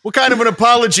 What kind of an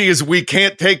apology is we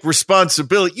can't take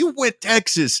responsibility? You went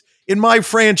Texas in my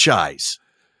franchise.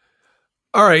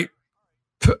 All right,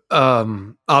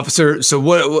 officer. So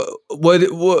what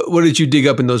did you dig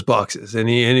up in those boxes?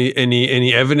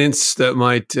 Any evidence that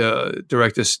might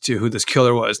direct us to who this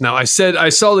killer was? Now, I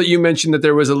saw that you mentioned that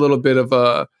there was a little bit of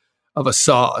a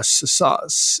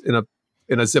sauce in a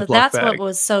Ziploc bag. That's what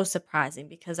was so surprising,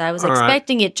 because I was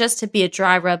expecting it just to be a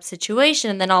dry rub situation,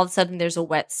 and then all of a sudden there's a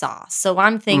wet sauce. So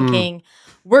I'm thinking,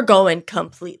 we're going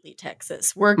completely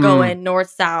Texas. We're going north,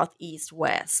 south, east,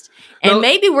 west. And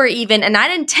maybe we're even, and I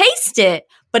didn't taste it,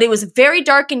 but it was very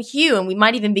dark in hue, and we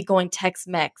might even be going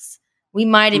Tex-Mex. We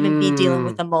might even be dealing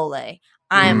with a mole.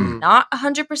 I'm not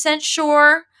 100%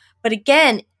 sure. But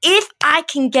again, if I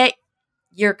can get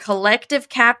your collective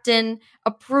captain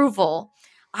approval,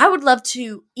 I would love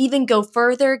to even go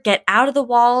further, get out of the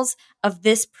walls of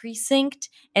this precinct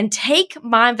and take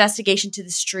my investigation to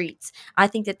the streets. I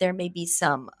think that there may be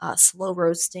some slow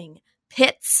roasting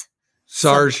pits.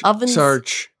 Sarge,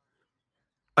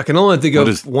 I can only think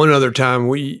of one other time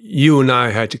you and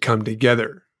I had to come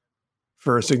together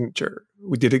for a signature.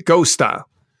 We did it ghost style.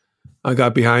 I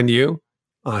got behind you.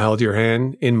 I held your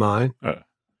hand in mine. I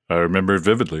remember it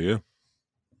vividly, yeah.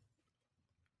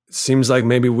 Seems like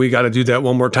maybe we got to do that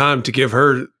one more time to give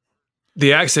her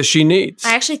the access she needs.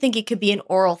 I actually think it could be an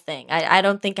oral thing. I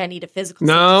don't think I need a physical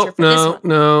signature for this one.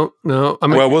 No. I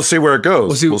mean, well, we'll see where it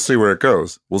goes. We'll see where it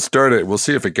goes. We'll start it. We'll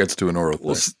see if it gets to an oral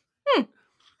thing.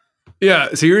 Yeah,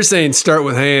 so you're saying start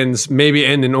with hands, maybe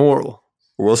end in oral.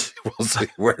 We'll see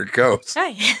where it goes.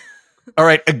 Hey. All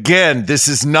right, again, this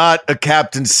is not a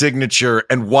captain's signature,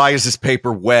 and why is this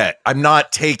paper wet? I'm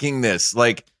not taking this.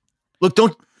 Like, look, do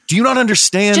you not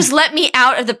understand? Just let me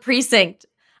out of the precinct.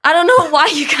 I don't know why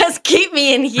you guys keep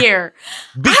me in here.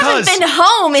 I haven't been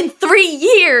home in 3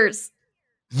 years.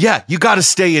 Yeah, you got to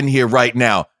stay in here right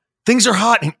now. Things are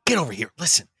hot, and get over here.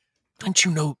 Listen, don't you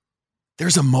know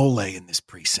there's a mole in this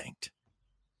precinct?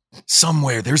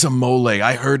 Somewhere, there's a mole.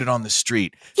 I heard it on the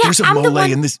street. Yeah, there's a mole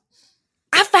in this.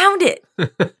 I found it.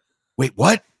 Wait,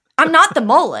 what? I'm not the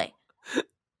mole. What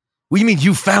do you mean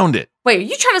you found it? Wait, are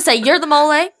you trying to say you're the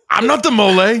mole? I'm not the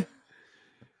mole.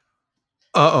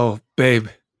 Uh-oh, babe.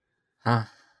 Huh?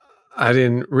 I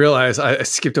didn't realize I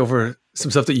skipped over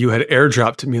some stuff that you had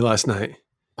airdropped to me last night.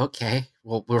 Okay.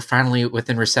 Well, we're finally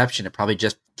within reception. It probably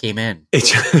just came in.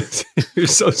 You're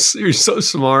so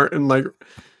smart and like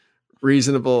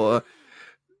reasonable.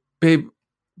 Babe,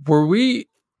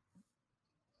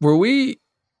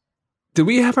 did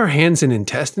we have our hands in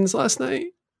intestines last night?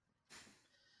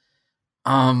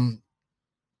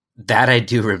 That I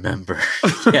do remember.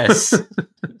 Yes.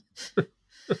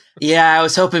 Yeah, I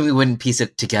was hoping we wouldn't piece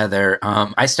it together.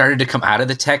 I started to come out of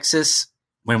the Texas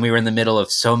when we were in the middle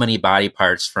of so many body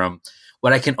parts from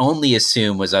what I can only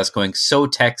assume was us going so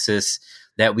Texas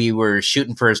that we were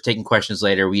shooting first, taking questions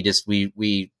later. I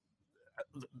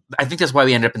think that's why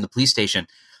we ended up in the police station,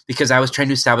 because I was trying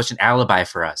to establish an alibi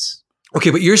for us. Okay,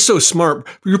 but you're so smart.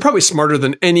 You're probably smarter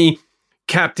than any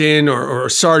captain or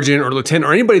sergeant or lieutenant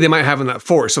or anybody they might have in that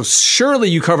force. So surely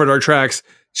you covered our tracks.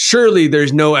 Surely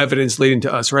there's no evidence leading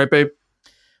to us, right, babe?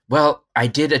 Well, I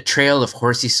did a trail of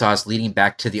horsey saws leading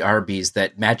back to the Arby's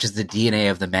that matches the DNA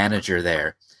of the manager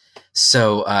there.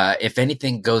 So if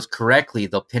anything goes correctly,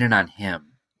 they'll pin it on him.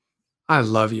 I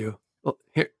love you. Well,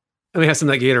 here, let me have some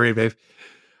of that Gatorade, babe.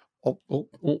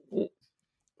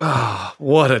 Oh,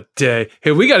 what a day.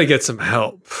 Hey, we got to get some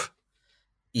help.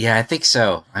 Yeah, I think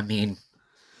so. I mean,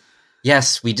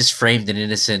 yes, we just framed an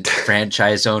innocent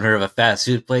franchise owner of a fast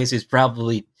food place who's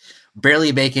probably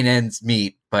barely making ends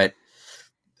meet, but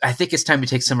I think it's time to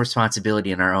take some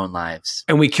responsibility in our own lives.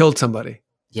 And we killed somebody.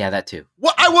 Yeah, that too.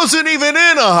 Well, I wasn't even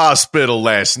in a hospital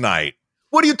last night.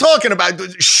 What are you talking about?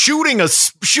 Shooting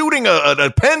an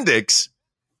appendix?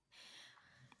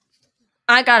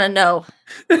 I gotta know.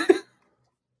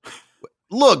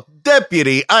 Look,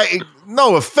 deputy,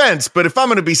 no offense, but if I'm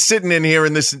going to be sitting in here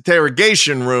in this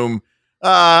interrogation room,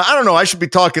 I don't know, I should be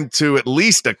talking to at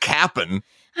least a captain.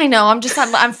 I know,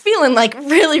 I'm feeling like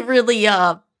really, really,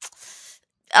 like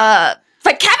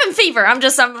cabin fever.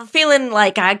 I'm feeling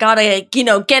like I gotta,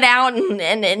 get out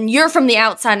and you're from the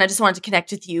outside and I just wanted to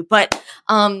connect with you. But,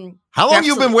 how long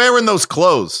you been wearing those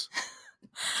clothes?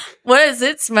 What does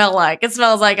it smell like? It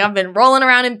smells like I've been rolling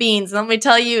around in beans. Let me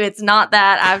tell you, it's not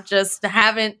that. I've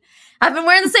been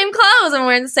wearing the same clothes. I'm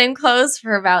wearing the same clothes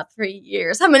for about 3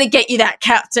 years. I'm going to get you that,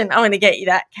 Captain.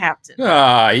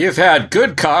 Ah, you've had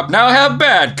good cop, now have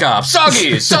bad cop.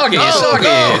 Soggies.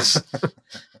 No.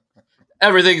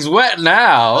 Everything's wet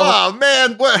now. Oh,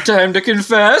 man. What? Time to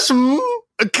confess.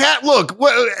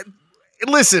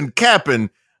 Listen,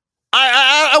 Captain.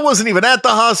 I wasn't even at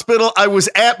the hospital. I was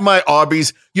at my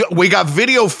Arby's. We got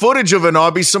video footage of an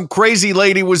Arby's. Some crazy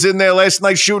lady was in there last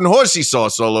night shooting horsey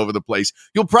sauce all over the place.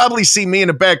 You'll probably see me in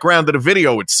the background of the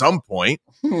video at some point.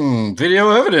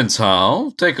 Video evidence,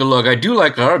 huh? Take a look. I do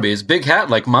like Arby's. Big hat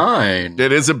like mine.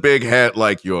 It is a big hat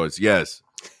like yours, yes.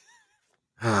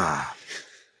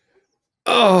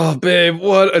 Oh, babe,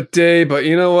 what a day. But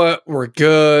you know what? We're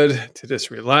good to just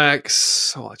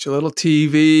relax, watch a little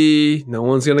TV. No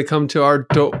one's going to come to our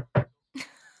door.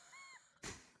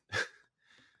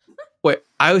 Wait,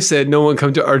 I said no one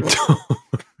come to our door.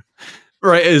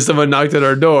 Right, as someone knocked at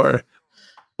our door.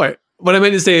 Wait, what I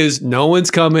meant to say is no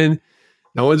one's coming.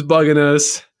 No one's bugging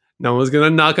us. No one's going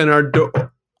to knock on our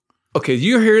door. Okay,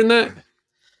 you hearing that?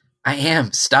 I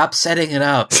am. Stop setting it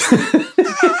up.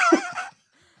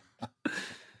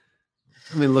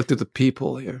 Let me look at the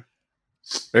people here.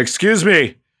 Excuse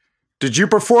me. Did you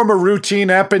perform a routine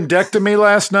appendectomy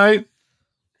last night?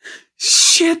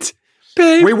 Shit,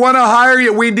 babe. We want to hire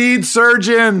you. We need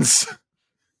surgeons.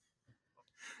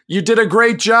 You did a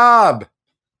great job.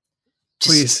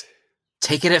 Please.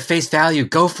 Take it at face value.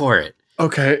 Go for it.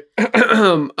 Okay.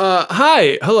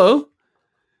 Hi. Hello.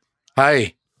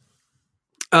 Hi.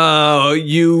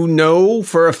 You know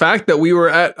for a fact that we were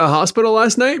at a hospital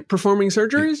last night performing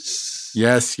surgeries?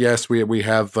 Yes. We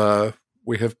have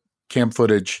cam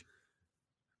footage.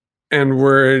 And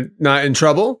we're not in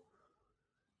trouble?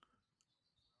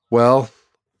 Well,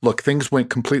 look, things went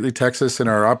completely Texas in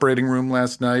our operating room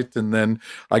last night. And then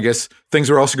I guess things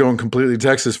are also going completely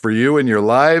Texas for you in your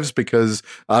lives because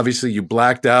obviously you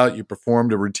blacked out. You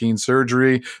performed a routine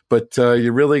surgery, but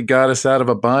you really got us out of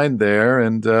a bind there.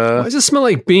 And why does it smell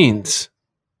like beans?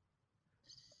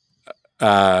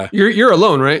 You're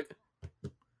alone, right?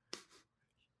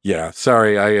 Yeah.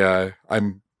 Sorry.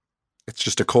 It's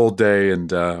just a cold day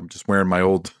and I'm just wearing my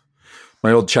old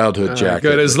childhood jacket.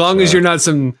 Good. As long as you're not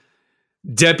some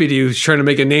deputy who's trying to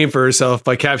make a name for herself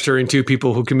by capturing two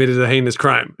people who committed a heinous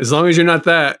crime. As long as you're not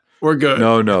that, we're good.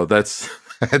 No, that's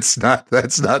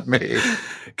not me.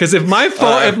 Because if my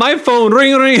phone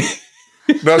ring.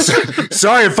 No,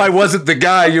 sorry if I wasn't the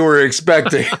guy you were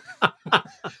expecting.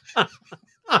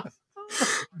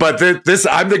 But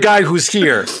I'm the guy who's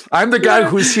here. I'm the guy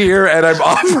who's here, and I'm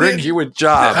offering you a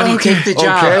job. How do you take the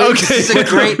job? Okay. This is a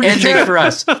great ending for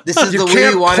us. This is the way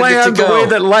we wanted it to go. You can't plan the way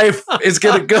that life is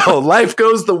going to go. Life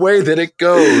goes the way that it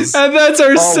goes. And that's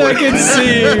our second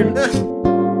scene.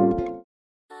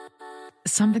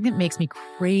 Something that makes me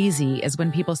crazy is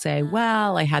when people say,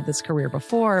 well, I had this career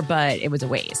before, but it was a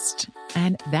waste.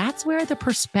 And that's where the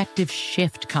perspective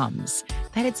shift comes,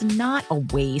 that it's not a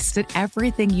waste, that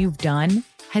everything you've done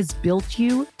has built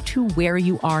you to where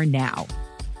you are now.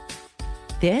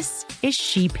 This is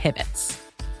She Pivots,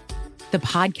 the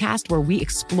podcast where we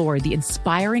explore the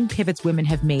inspiring pivots women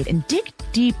have made and dig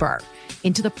deeper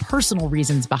into the personal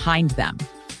reasons behind them.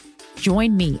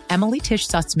 Join me, Emily Tish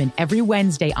Sussman, every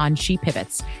Wednesday on She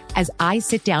Pivots as I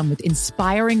sit down with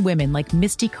inspiring women like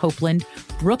Misty Copeland,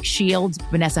 Brooke Shields,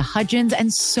 Vanessa Hudgens,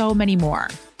 and so many more.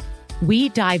 We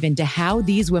dive into how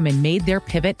these women made their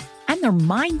pivot and their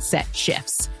mindset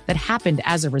shifts that happened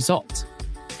as a result.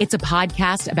 It's a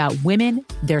podcast about women,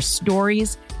 their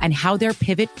stories, and how their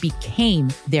pivot became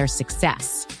their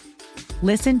success.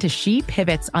 Listen to She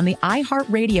Pivots on the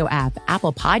iHeartRadio app,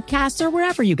 Apple Podcasts, or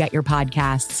wherever you get your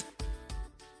podcasts.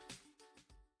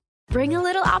 Bring a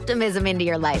little optimism into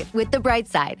your life with The Bright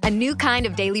Side, a new kind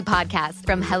of daily podcast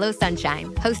from Hello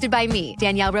Sunshine, hosted by me,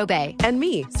 Danielle Robay. And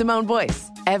me, Simone Boyce.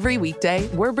 Every weekday,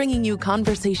 we're bringing you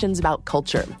conversations about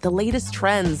culture, the latest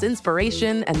trends,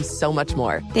 inspiration, and so much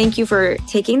more. Thank you for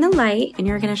taking the light, and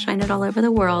you're going to shine it all over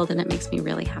the world, and it makes me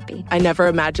really happy. I never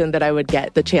imagined that I would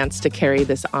get the chance to carry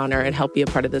this honor and help be a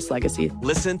part of this legacy.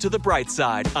 Listen to The Bright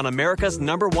Side on America's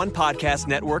 #1 podcast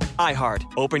network, iHeart.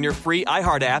 Open your free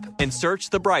iHeart app and search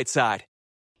The Bright Side.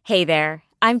 Hey there,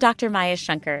 I'm Dr. Maya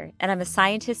Shankar, and I'm a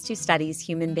scientist who studies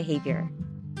human behavior.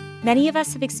 Many of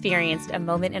us have experienced a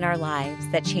moment in our lives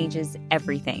that changes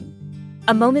everything.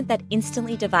 A moment that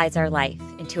instantly divides our life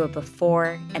into a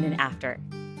before and an after.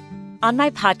 On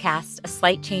my podcast, A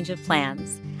Slight Change of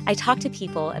Plans, I talk to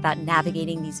people about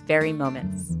navigating these very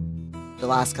moments. The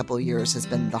last couple of years has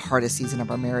been the hardest season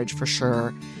of our marriage for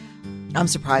sure. I'm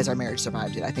surprised our marriage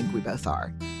survived it. I think we both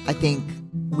are. I think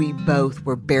we both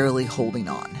were barely holding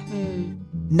on.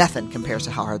 Nothing compares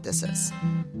to how hard this is.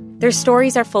 Their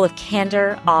stories are full of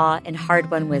candor, awe, and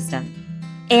hard-won wisdom.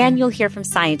 And you'll hear from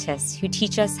scientists who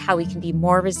teach us how we can be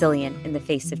more resilient in the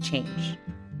face of change.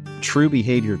 True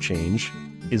behavior change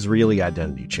is really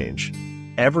identity change.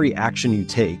 Every action you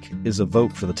take is a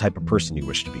vote for the type of person you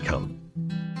wish to become.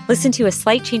 Listen to A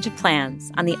Slight Change of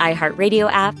Plans on the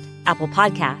iHeartRadio app, Apple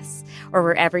Podcasts, or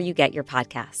wherever you get your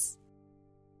podcasts.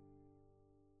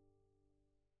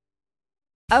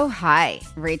 Oh, hi,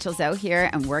 Rachel Zoe here,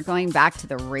 and we're going back to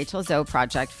the Rachel Zoe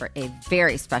Project for a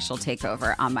very special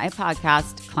takeover on my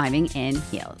podcast, Climbing in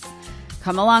Heels.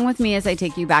 Come along with me as I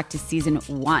take you back to season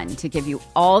 1 to give you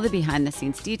all the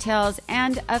behind-the-scenes details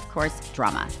and, of course,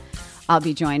 drama. I'll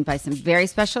be joined by some very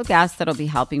special guests that'll be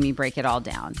helping me break it all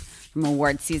down. From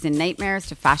award season nightmares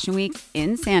to Fashion Week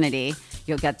insanity,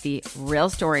 you'll get the real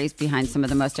stories behind some of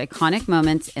the most iconic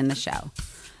moments in the show.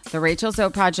 The Rachel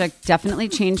Zoe Project definitely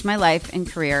changed my life and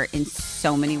career in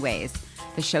so many ways.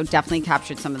 The show definitely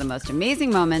captured some of the most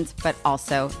amazing moments, but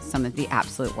also some of the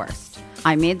absolute worst.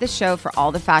 I made this show for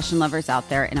all the fashion lovers out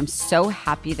there, and I'm so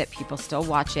happy that people still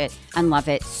watch it and love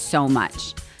it so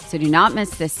much. So do not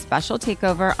miss this special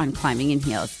takeover on Climbing in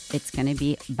Heels. It's going to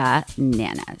be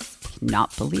bananas.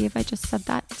 Cannot believe I just said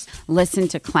that. Listen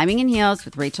to Climbing in Heels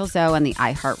with Rachel Zoe on the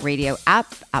iHeartRadio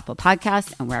app, Apple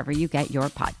Podcasts, and wherever you get your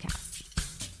podcasts.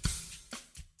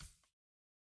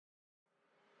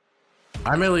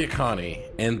 I'm Elliot Connie,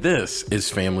 and this is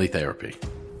Family Therapy.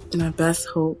 My best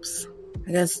hopes,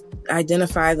 I guess,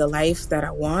 identify the life that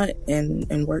I want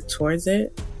and work towards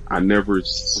it. I never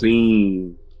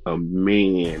seen a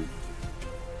man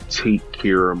take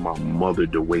care of my mother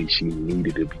the way she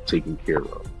needed to be taken care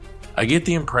of. I get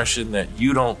the impression that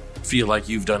you don't feel like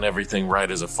you've done everything right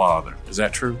as a father. Is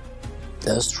that true?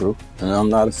 That's true, and I'm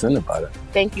not offended by that.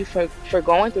 Thank you for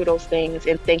going through those things,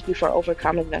 and thank you for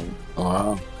overcoming them.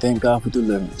 Wow, thank God for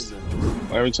deliverance.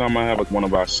 Every time I have one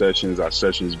of our sessions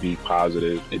be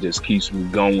positive. It just keeps me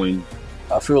going.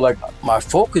 I feel like my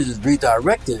focus is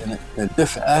redirected in a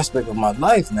different aspect of my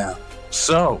life now.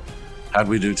 So, how'd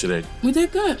we do today? We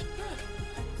did good.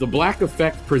 The Black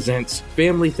Effect presents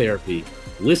Family Therapy.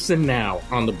 Listen now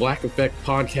on the Black Effect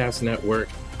Podcast Network,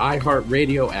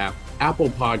 iHeartRadio app, Apple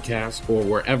Podcasts, or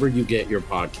wherever you get your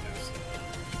podcasts.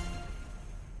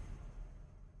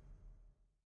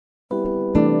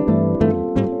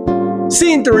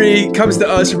 Scene 3 comes to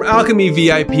us from Alchemy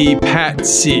VIP Pat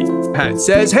C. Pat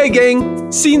says, "Hey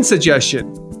gang, scene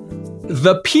suggestion.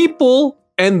 The people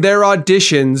and their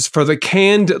auditions for the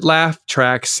canned laugh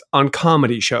tracks on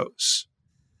comedy shows.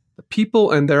 The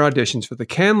people and their auditions for the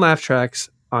canned laugh tracks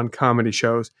on comedy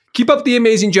shows. Keep up the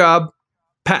amazing job,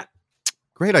 Pat."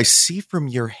 Great. I see from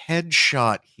your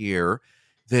headshot here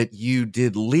that you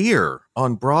did Lear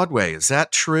on Broadway. Is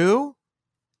that true?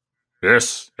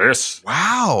 Yes.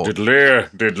 Wow. Did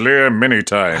Lear many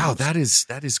times. Wow, that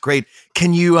is great.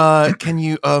 Can you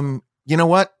you know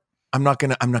what? I'm not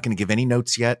gonna give any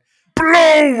notes yet.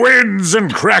 Blow winds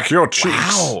and crack your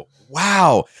cheeks.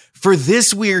 Wow. For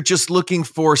this, we're just looking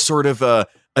for sort of a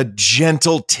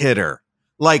gentle titter.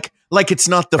 Like it's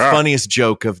not the funniest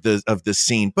joke of the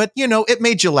scene, but it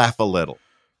made you laugh a little.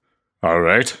 All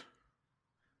right.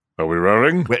 Are we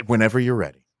rolling? Whenever you're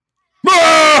ready. Ho,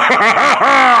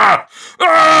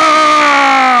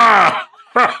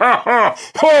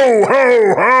 ho,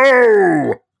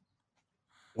 ho!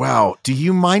 Wow. Do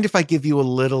you mind if I give you a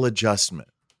little adjustment?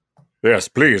 Yes,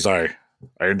 please. I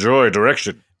enjoy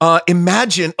direction.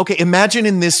 Imagine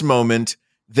in this moment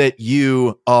that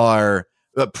you are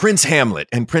Prince Hamlet,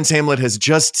 and Prince Hamlet has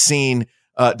just seen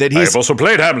that he's... I've also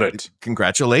played Hamlet.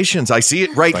 Congratulations. I see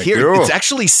it right here. You. It's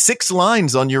actually 6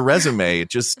 lines on your resume.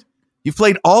 You've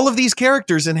played all of these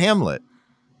characters in Hamlet.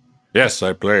 Yes,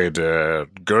 I played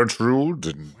Gertrude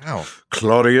and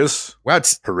Claudius,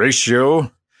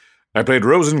 Horatio. I played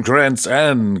Rosencrantz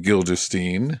and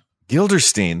Gildersleeve.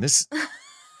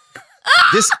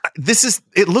 This is.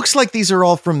 It looks like these are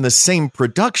all from the same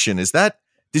production.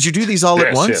 Did you do these all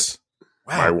at once? Yes.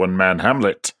 Wow. My one-man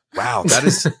Hamlet. Wow,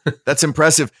 that's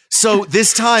impressive. So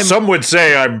this time, some would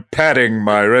say I'm padding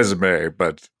my resume,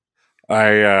 but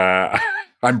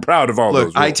I'm proud of all those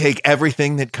roles. I take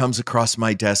everything that comes across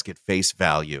my desk at face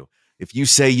value. If you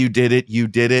say you did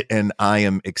it, and I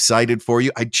am excited for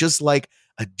you. I just like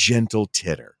a gentle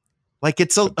titter, like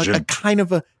it's a kind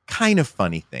of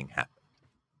funny thing happen.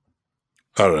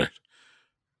 All right,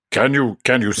 can you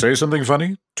say something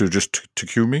funny to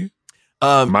cue me?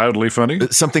 Mildly funny,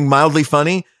 something mildly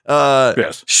funny.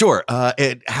 Yes, sure.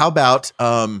 How about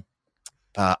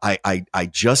I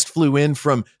just flew in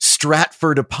from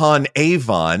Stratford upon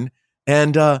Avon,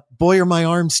 and boy, are my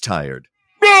arms tired.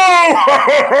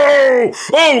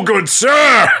 Oh, good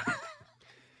sir.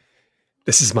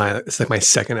 It's like my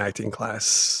second acting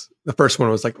class. The first one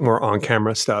was like more on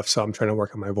camera stuff, so I'm trying to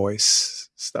work on my voice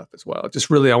stuff as well. Just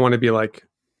really, I want to be like,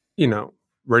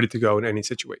 ready to go in any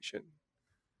situation.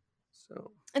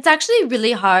 So it's actually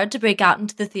really hard to break out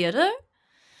into the theater.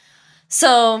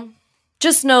 So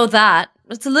just know that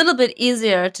it's a little bit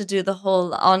easier to do the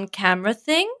whole on-camera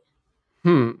thing.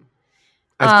 I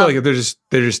feel like they're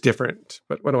just different,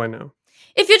 but what do I know?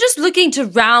 If you're just looking to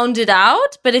round it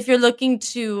out, but if you're looking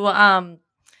to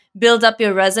build up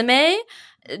your resume,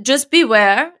 just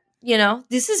beware.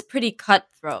 This is pretty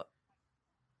cutthroat.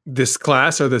 This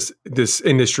class or this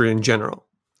industry in general?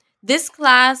 This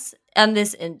class and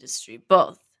this industry,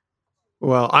 both.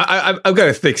 Well, I've got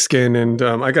a thick skin and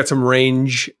I got some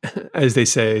range, as they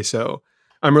say. So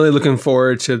I'm really looking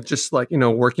forward to just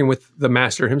working with the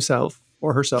master himself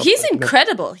or herself. He's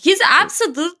incredible. He's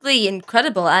absolutely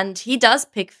incredible. And he does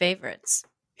pick favorites.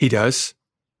 He does?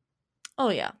 Oh,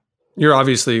 yeah. You're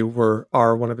obviously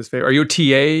are one of his favorites. Are you a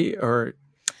TA or?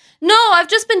 No, I've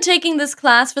just been taking this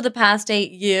class for the past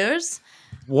 8 years.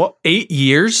 What, 8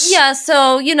 years? Yeah,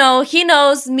 so, you know, he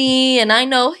knows me and I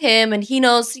know him, and he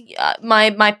knows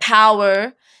my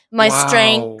power, my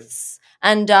strengths,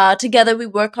 and together we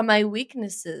work on my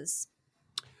weaknesses.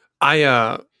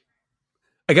 I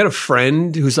got a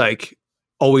friend who's like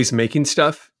always making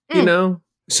stuff, you know?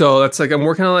 So that's like, I'm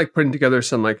working on like putting together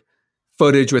some like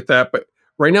footage with that. But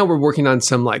right now we're working on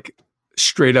some like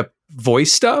straight up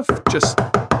voice stuff. Just,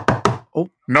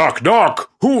 Knock,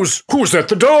 knock. Who's at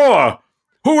the door?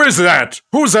 Who is that?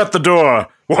 Who's at the door?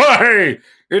 Why,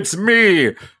 it's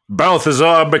me,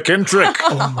 Balthazar McKintrick.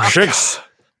 Oh my God.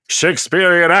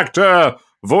 Shakespearean actor,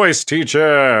 voice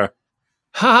teacher.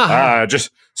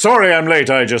 Sorry I'm late.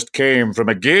 I just came from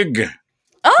a gig.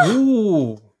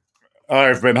 Ooh.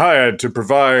 I've been hired to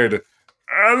provide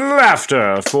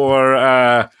laughter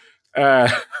for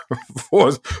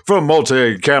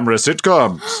multi-camera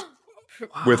sitcoms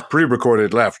with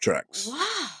pre-recorded laugh tracks.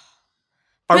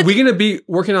 Are we going to be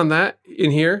working on that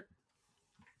in here?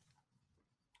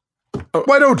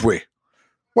 Why don't we?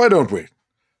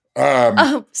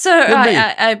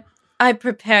 Sir, I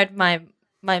prepared my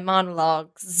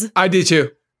monologues. I did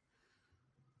too.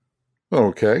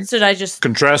 Okay. Should I just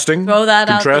contrasting throw that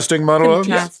out? Contrasting monologue.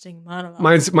 Contrasting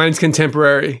monologue. Mine's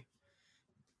contemporary.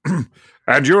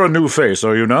 And you're a new face,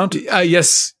 are you not?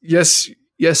 Yes,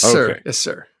 sir. Okay. Yes,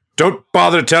 sir. Don't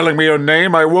bother telling me your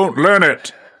name. I won't learn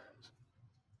it.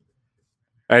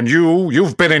 And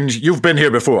you've been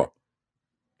here before.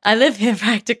 I live here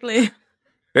practically.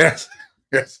 Yes.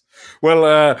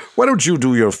 Well, why don't you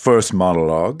do your first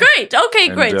monologue? Great. Okay,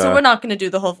 great. So we're not going to do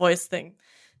the whole voice thing.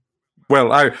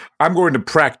 Well, I'm going to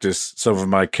practice some of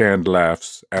my canned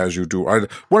laughs as you do. Why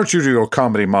don't you do your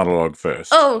comedy monologue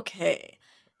first? Okay.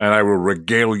 And I will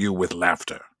regale you with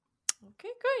laughter.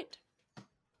 Okay, great.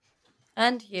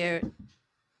 And here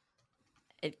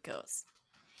it goes.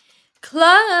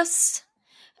 Class,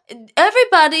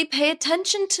 everybody pay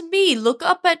attention to me. Look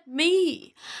up at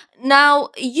me.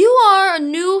 Now, you are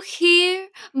new here,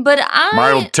 but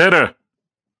Mild titter.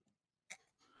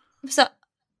 So...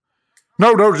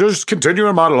 No, just continue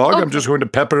your monologue. Okay. I'm just going to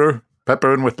pepper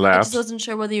in with laughs. I just wasn't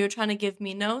sure whether you were trying to give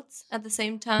me notes at the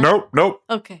same time. Nope.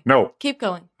 Okay. No. Keep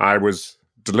going. I was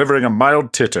delivering a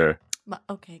mild titter.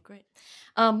 Okay, great.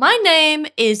 My name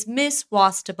is Miss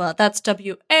Wastaba. That's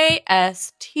Wastaba.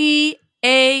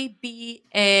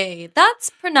 That's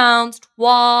pronounced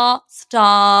Wa-sta-ba.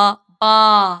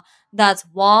 That's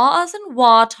wa as in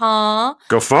water.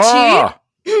 Guffaw.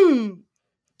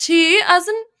 T as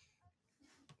in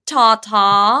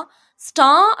ta-ta.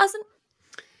 Star as in...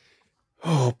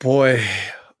 Oh, boy.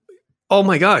 Oh,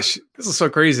 my gosh. This is so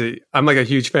crazy. I'm like a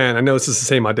huge fan. I know this is the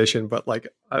same audition, but like,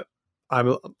 I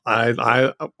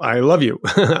love you.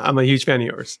 I'm a huge fan of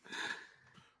yours.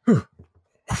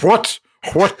 What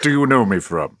do you know me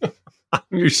from? I'm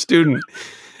your student.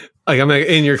 Like I'm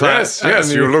in your class.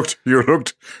 Yes. You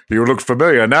looked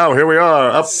familiar. Now here we are,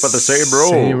 up for the same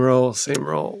role. Same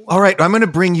role. All right, I'm going to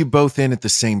bring you both in at the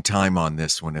same time on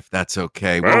this one, if that's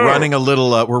okay. We're running a little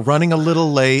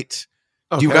late.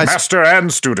 Okay. Do you guys, master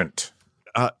and student?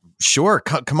 Sure.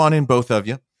 Come on in, both of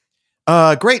you.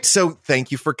 Great. So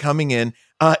thank you for coming in.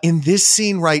 In this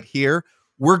scene right here,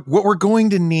 what we're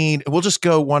going to need. We'll just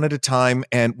go one at a time,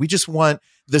 and we just want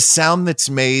the sound that's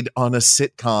made on a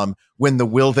sitcom when the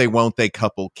will they won't they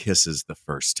couple kisses the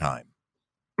first time.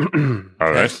 All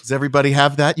right. Does everybody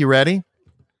have that? You ready?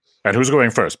 And who's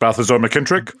going first, Balthazar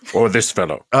McKintrick or this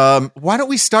fellow? Why don't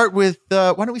we start with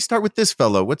this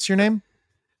fellow? What's your name?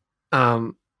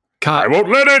 I won't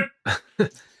let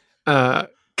it.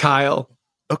 Kyle.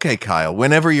 Okay, Kyle.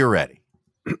 Whenever you're ready.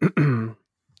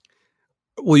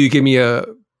 Will you give me a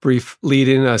brief lead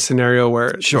in a scenario where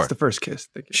it's the first kiss?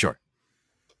 Thank you. Sure.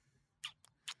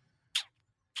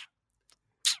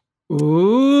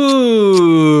 Ooh.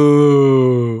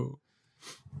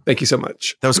 Thank you so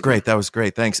much. That was great.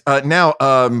 Thanks. Now,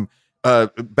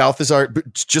 Balthazar,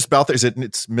 just Balthazar,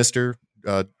 it's Mr.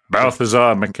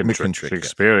 Balthazar McKintrick,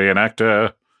 Shakespearean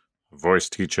actor, voice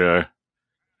teacher,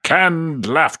 canned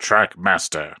laugh track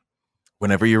master.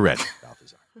 Whenever you're ready,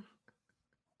 Balthazar.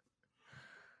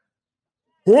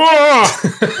 Whoa!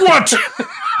 What?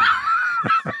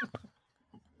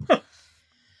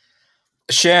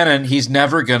 Shannon, he's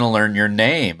never going to learn your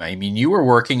name. I mean, you were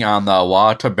working on the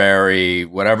Waterbury,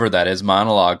 whatever that is,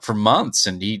 monologue for months,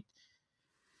 and he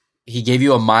gave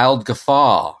you a mild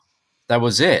guffaw. That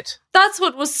was it. That's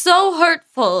what was so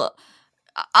hurtful.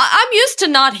 I'm used to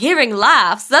not hearing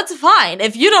laughs. That's fine.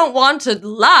 If you don't want to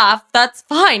laugh, that's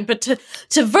fine. But to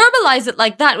verbalize it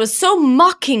like that was so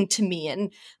mocking to me.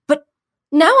 But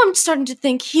now I'm starting to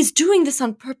think he's doing this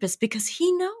on purpose because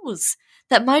he knows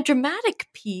that my dramatic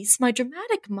piece, my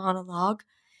dramatic monologue,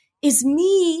 is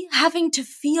me having to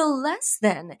feel less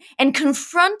than and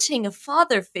confronting a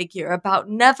father figure about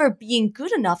never being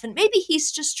good enough. And maybe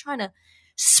he's just trying to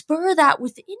spur that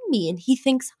within me. And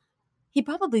he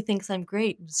probably thinks I'm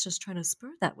great and is just trying to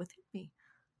spur that within me.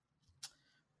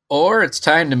 Or it's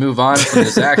time to move on from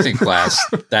this acting class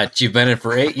that you've been in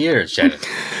for 8 years, Shannon.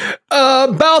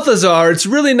 Balthazar, it's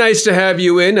really nice to have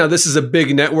you in. Now, this is a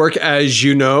big network, as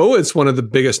you know. It's one of the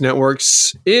biggest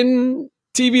networks in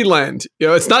TV land. You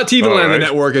know, it's not TV land, the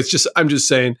network. It's just, I'm just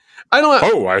saying. I don't.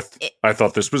 Oh, I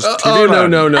thought this was TV land.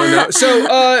 No. So,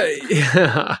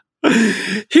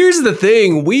 here's the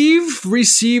thing. We've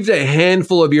received a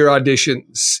handful of your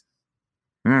auditions.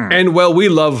 And well, we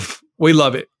love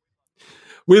it.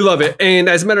 We love it. And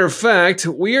as a matter of fact,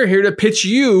 we are here to pitch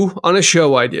you on a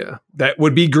show idea that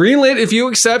would be greenlit if you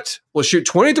accept. We'll shoot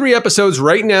 23 episodes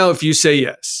right now if you say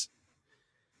yes.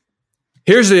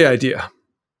 Here's the idea.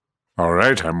 All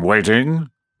right, I'm waiting.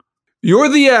 You're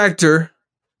the actor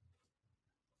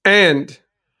and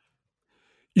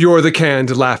you're the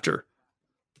canned laughter.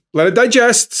 Let it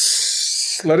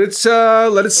digest. Let it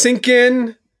sink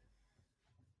in.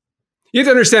 You have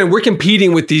to understand, we're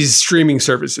competing with these streaming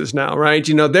services now, right?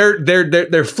 You know,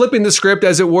 they're flipping the script,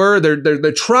 as it were.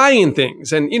 They're trying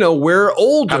things, and you know, we're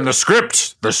older. And the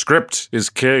script is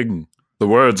king. The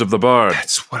words of the bard.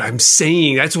 That's what I'm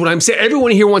saying.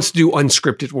 Everyone here wants to do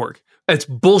unscripted work. That's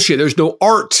bullshit. There's no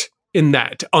art in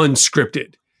that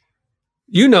unscripted.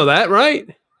 You know that,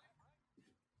 right?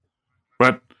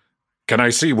 But can I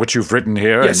see what you've written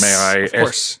here? Yes, and of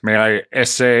course. May I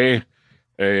essay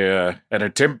an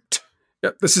attempt?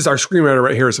 Yep, this is our screenwriter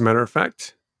right here, as a matter of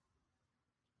fact.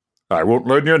 I won't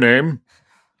learn your name.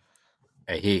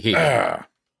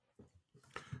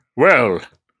 Well,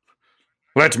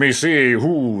 let me see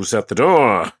who's at the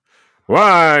door.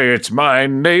 Why, it's my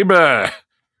neighbor,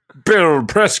 Bill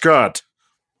Prescott.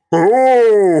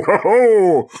 Oh, ho,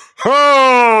 ho,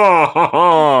 ha,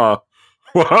 ha,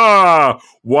 ha.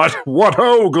 What,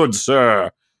 ho, good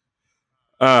sir.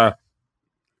 I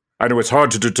know it's hard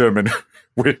to determine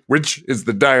which is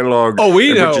the dialogue. Oh,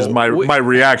 we know. Which is my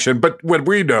reaction, but when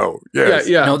we know, yes.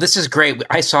 Yeah. No, this is great.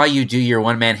 I saw you do your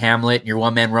one-man Hamlet, your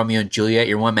one-man Romeo and Juliet,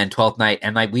 your one-man Twelfth Night,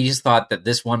 and we just thought that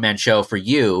this one-man show for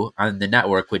you on the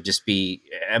network would just be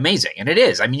amazing, and it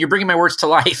is. I mean, you're bringing my words to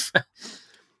life.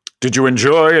 Did you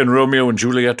enjoy in Romeo and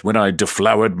Juliet when I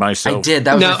deflowered myself? I did.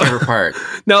 That was my favorite part.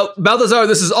 Now, Balthazar,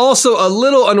 this is also a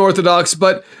little unorthodox,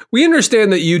 but we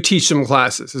understand that you teach some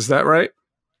classes. Is that right?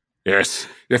 Yes.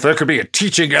 If there could be a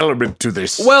teaching element to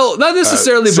this. Well, not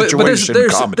necessarily, but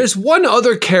there's one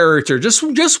other character,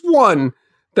 just one,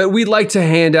 that we'd like to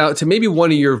hand out to maybe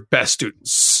one of your best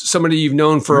students, somebody you've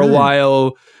known for a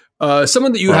while,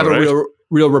 someone that you have a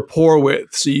real rapport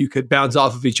with, so you could bounce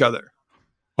off of each other.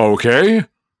 Okay.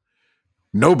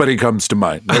 Nobody comes to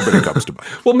mind.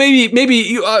 Well, maybe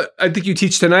you. I think you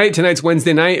teach tonight. Tonight's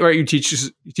Wednesday night, right? You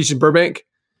teach in Burbank.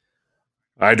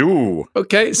 I do.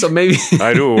 Okay, so maybe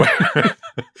I do.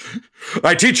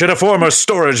 I teach at a former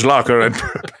storage locker in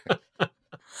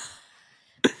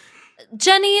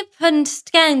Jenny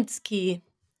Punskansky.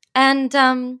 And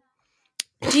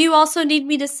do you also need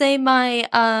me to say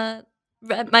my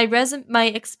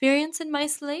experience in my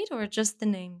slate, or just the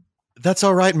name? That's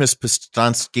all right, Miss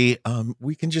Punskansky.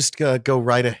 We can just go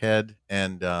right ahead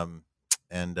and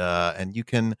you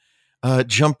can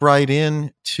jump right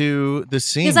in to the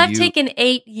scene. Because I've taken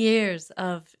 8 years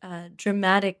of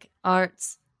dramatic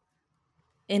arts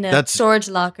in a storage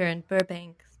locker in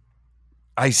Burbank.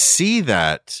 I see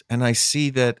that, and I see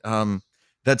that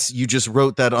that's you just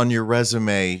wrote that on your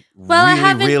resume. Well, I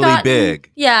haven't gotten,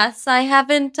 big. Yes, I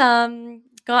haven't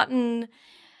gotten.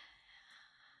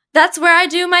 That's where I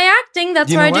do my acting.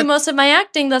 That's where I do most of my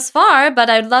acting thus far. But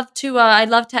I'd love to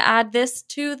add this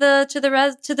to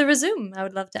the resume. I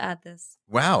would love to add this.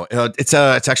 Wow, it's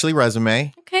actually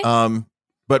resume. Okay.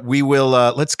 But we will.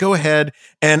 Let's go ahead,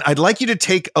 and I'd like you to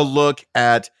take a look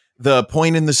at the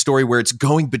point in the story where it's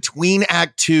going between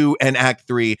Act 2 and Act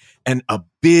 3, and a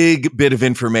big bit of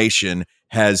information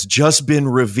has just been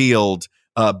revealed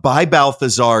by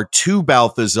Balthazar to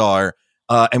Balthazar.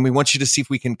 And we want you to see if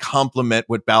we can complement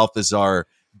what Balthazar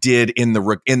did in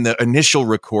the initial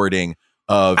recording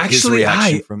of his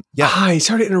reaction. Hi,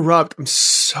 sorry to interrupt. I'm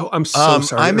so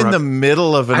sorry. I'm in the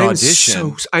middle of an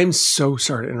audition. I'm so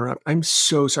sorry to interrupt.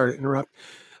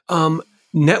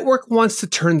 Network wants to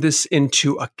turn this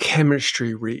into a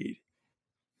chemistry read.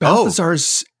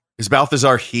 Balthazar's is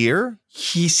Balthazar here?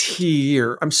 He's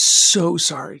here. I'm so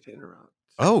sorry to interrupt.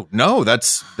 Oh, no,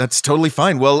 that's totally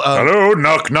fine. Well, hello,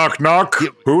 knock, knock, knock.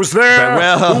 Who's there?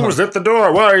 Well, who's at the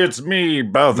door? Why, it's me,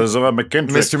 Balthazar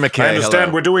McKendrick. Mr. McKay, I understand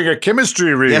hello. we're doing a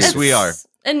chemistry reading. Yes, we are.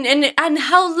 And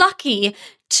how lucky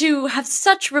to have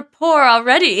such rapport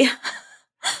already.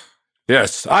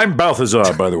 Yes, I'm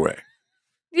Balthazar, by the way.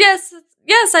 Yes,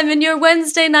 I'm in your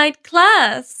Wednesday night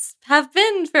class. Have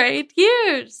been for 8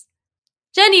 years.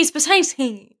 Jenny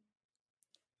Spatansky.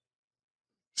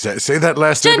 Say that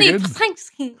last name Jenny again.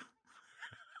 Spatansky.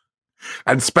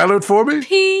 And spell it for me.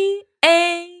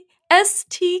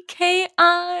 Pastkikischi.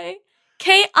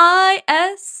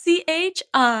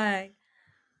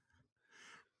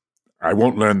 I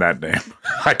won't learn that name.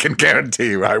 I can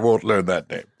guarantee you I won't learn that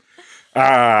name.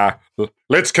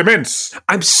 Let's commence.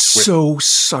 I'm so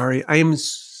sorry. I am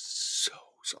so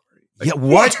sorry. Yeah,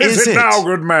 what is it now,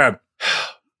 good man?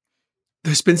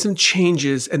 There's been some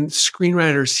changes, and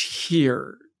screenwriters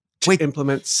here to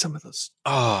implement some of those.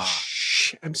 Oh,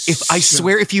 I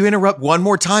swear, if you interrupt one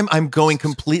more time, I'm going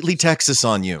completely Texas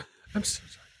on you. I'm so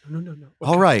sorry. No. Okay.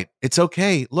 All right, it's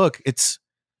okay. Look,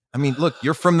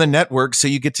 you're from the network, so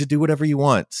you get to do whatever you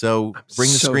want. So bring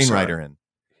the screenwriter in.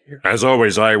 As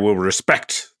always, I will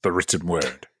respect the written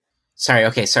word. Sorry.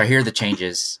 Okay. So here are the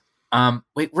changes.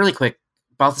 Wait, really quick,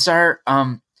 Balthazar.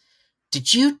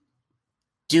 Did you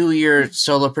do your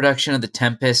solo production of The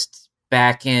Tempest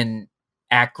back in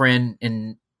Akron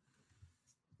in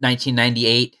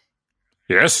 1998?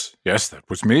 Yes, that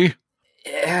was me.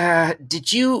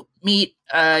 Did you meet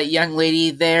a young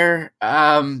lady there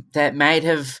that might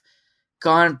have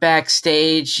gone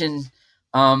backstage and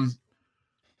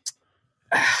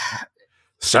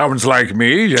Sounds like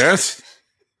me, yes.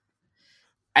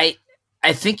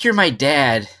 I think you're my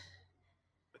dad.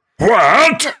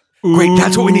 What? Great,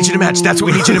 that's what we need you to match. That's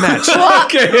what we need you to match.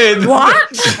 Okay.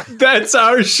 What? That's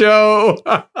our show.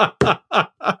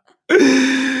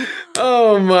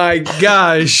 Oh my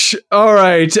gosh. All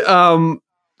right.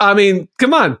 I mean,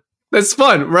 come on. That's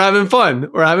fun. We're having fun.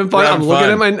 I'm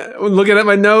looking at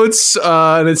my notes,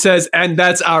 and it says, and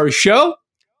that's our show.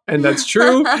 And that's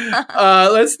true.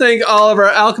 Let's thank all of our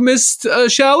alchemists,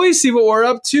 shall we? See what we're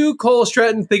up to. Cole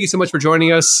Stratton, thank you so much for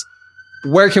joining us.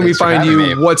 Where can we find you?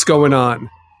 Me. What's going on?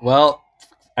 Well,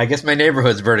 I guess my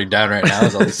neighborhood's burning down right now.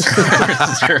 So this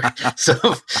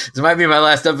might be my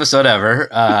last episode ever.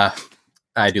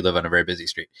 I do live on a very busy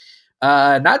street.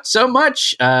 Not so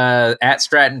much at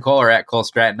Stratton Cole or at Cole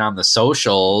Stratton on the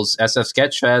socials. SF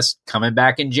Sketchfest coming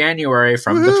back in January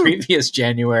from the previous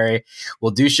January.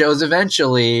 We'll do shows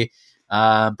eventually.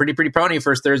 Pretty Pony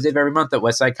first Thursday of every month at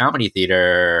Westside Comedy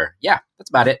Theater. Yeah,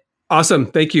 that's about it. Awesome.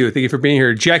 Thank you. Thank you for being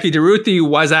here. Jackie DeRuthi,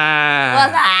 what's up?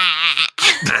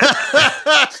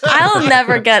 I'll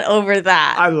never get over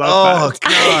that. I love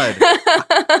that. God.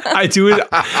 I do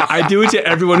it to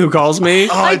everyone who calls me.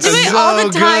 Oh, I do it all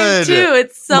the time too.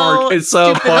 It's so Mark, it's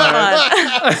so fun.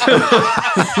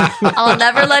 I'll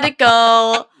never let it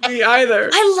go. Me either.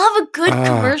 I love a good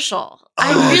commercial.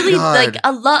 I really like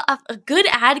a good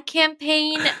ad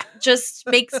campaign. Just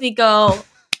makes me go,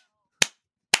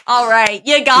 all right,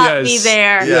 you got me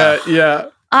there. Yeah.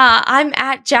 I'm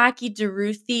at Jackie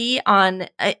DeRuthi on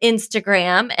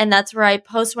Instagram, and that's where I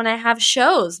post when I have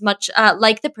shows, much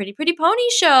like the Pretty Pony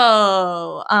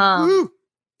show, and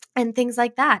things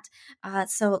like that.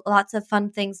 So lots of fun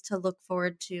things to look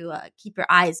forward to. Keep your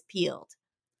eyes peeled.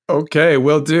 Okay,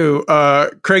 will do.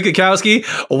 Craig Kukowski,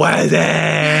 what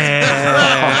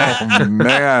Oh,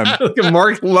 man. Look at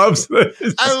Mark loves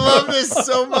this. I love this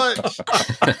so much.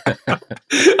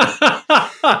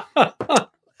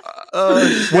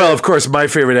 Well, of course, my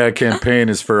favorite ad campaign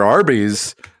is for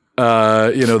Arby's.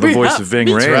 The voice of Ving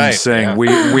Rhames saying,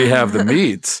 we have the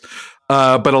meats.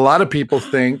 But a lot of people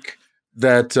think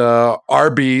that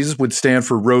Arby's would stand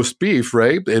for roast beef,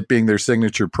 right? It being their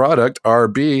signature product,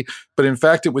 RB. But in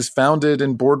fact, it was founded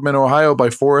in Boardman, Ohio by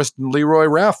Forrest and Leroy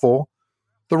Raffle,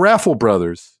 the Raffle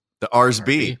brothers. The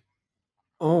RB.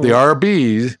 Oh. The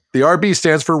RB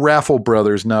stands for Raffle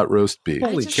Brothers, not roast beef. I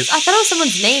thought it was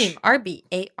someone's name. RB.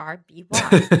 ARBY.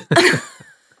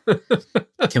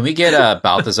 Can we get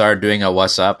Balthazar doing a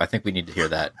what's up? I think we need to hear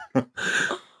that.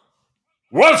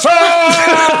 What's up?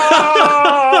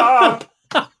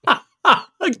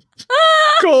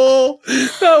 Cool.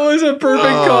 That was a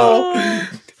perfect call.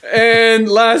 And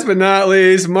last but not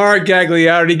least, Mark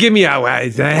Gagliardi. Give me a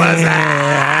what's up?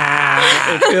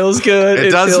 It feels good.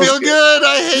 It does feel good.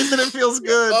 I hate that it feels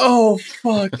good. Oh,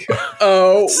 fuck.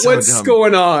 Oh, So what's dumb.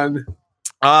 going on?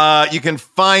 You can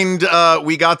find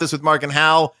We Got This with Mark and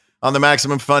Hal on the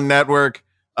Maximum Fun Network.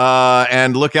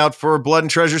 And look out for Blood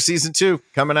and Treasure Season 2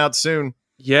 coming out soon.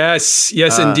 Yes,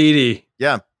 indeedy.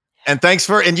 Yeah. And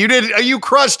you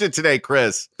crushed it today,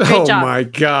 Chris. Great job. My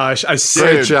gosh.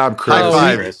 Great job, Chris.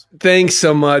 High five. Thanks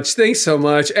so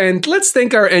much. And let's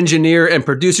thank our engineer and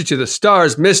producer to the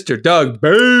stars, Mr. Doug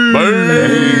Bain.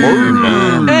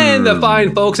 And the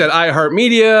fine folks at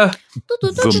iHeartMedia.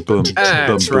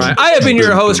 That's right. I have been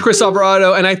your host, Chris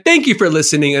Alvarado, and I thank you for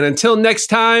listening. And until next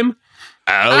time,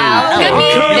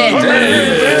 Alchemy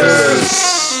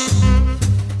This.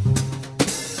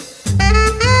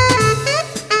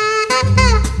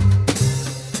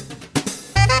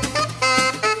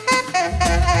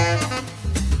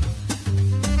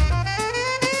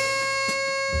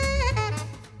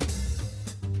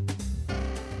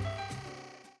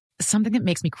 Something that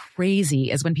makes me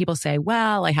crazy is when people say,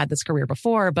 well, I had this career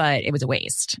before, but it was a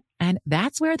waste. And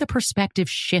that's where the perspective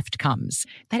shift comes,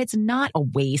 that it's not a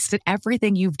waste, that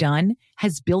everything you've done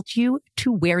has built you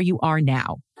to where you are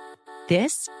now.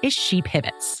 This is She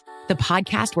Pivots, the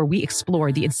podcast where we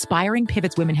explore the inspiring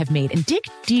pivots women have made and dig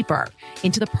deeper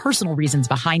into the personal reasons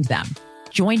behind them.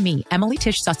 Join me, Emily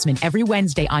Tish Sussman, every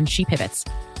Wednesday on She Pivots.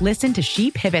 Listen to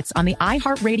She Pivots on the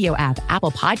iHeartRadio app,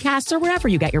 Apple Podcasts, or wherever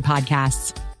you get your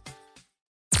podcasts.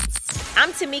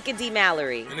 I'm Tamika D.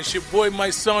 Mallory. And it's your boy, my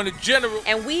son, the General.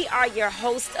 And we are your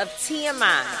hosts of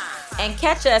TMI. And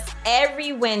catch us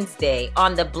every Wednesday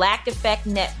on the Black Effect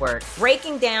Network,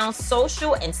 breaking down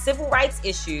social and civil rights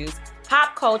issues,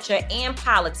 pop culture, and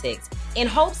politics in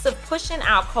hopes of pushing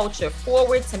our culture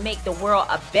forward to make the world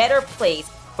a better place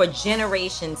for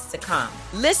generations to come.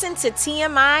 Listen to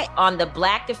TMI on the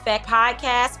Black Effect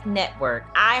Podcast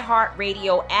Network,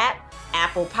 iHeartRadio app,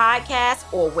 Apple Podcasts,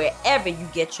 or wherever you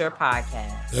get your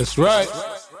podcasts. That's right.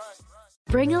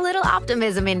 Bring a little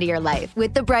optimism into your life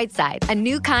with The Bright Side, a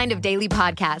new kind of daily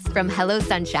podcast from Hello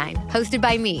Sunshine, hosted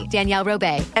by me, Danielle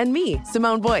Robay. And me,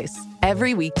 Simone Boyce.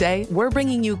 Every weekday, we're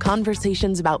bringing you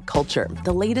conversations about culture,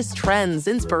 the latest trends,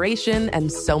 inspiration,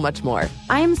 and so much more.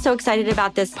 I am so excited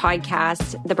about this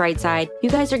podcast, The Bright Side. You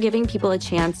guys are giving people a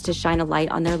chance to shine a light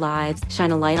on their lives,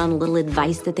 shine a light on a little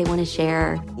advice that they want to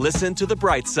share. Listen to The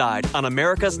Bright Side on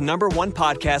America's #1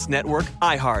 podcast network,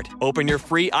 iHeart. Open your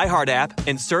free iHeart app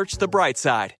and search The Bright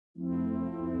Side.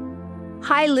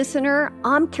 Hi, listener.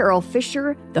 I'm Carol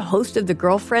Fisher, the host of The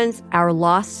Girlfriends, Our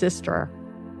Lost Sister.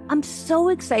 I'm so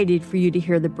excited for you to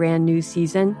hear the brand new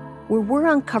season where we're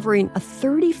uncovering a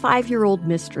 35-year-old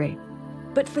mystery.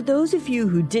 But for those of you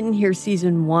who didn't hear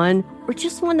season 1 or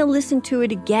just want to listen to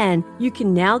it again, you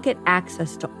can now get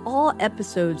access to all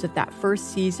episodes of that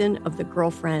first season of The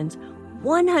Girlfriends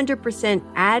 100%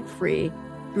 ad-free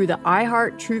through the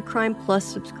iHeart True Crime Plus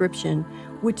subscription,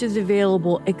 which is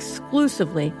available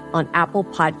exclusively on Apple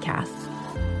Podcasts.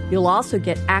 You'll also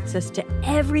get access to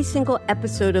every single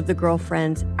episode of The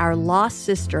Girlfriends, Our Lost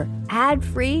Sister,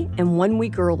 ad-free and 1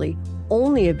 week early,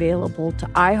 only available to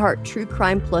iHeart True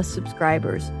Crime Plus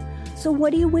subscribers. So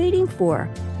what are you waiting for?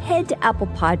 Head to Apple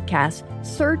Podcasts,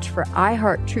 search for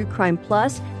iHeart True Crime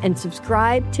Plus, and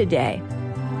subscribe today.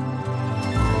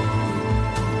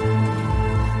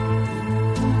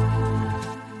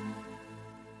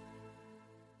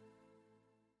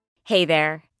 Hey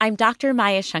there, I'm Dr.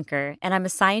 Maya Shankar, and I'm a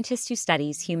scientist who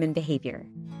studies human behavior.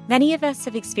 Many of us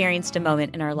have experienced a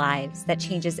moment in our lives that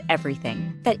changes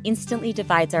everything, that instantly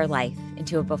divides our life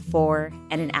into a before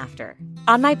and an after.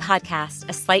 On my podcast,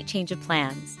 A Slight Change of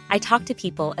Plans, I talk to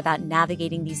people about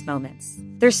navigating these moments.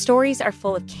 Their stories are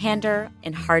full of candor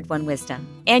and hard-won wisdom.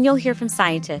 And you'll hear from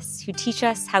scientists who teach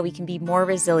us how we can be more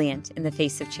resilient in the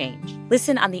face of change.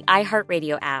 Listen on the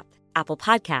iHeartRadio app, Apple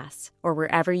Podcasts, or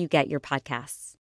wherever you get your podcasts.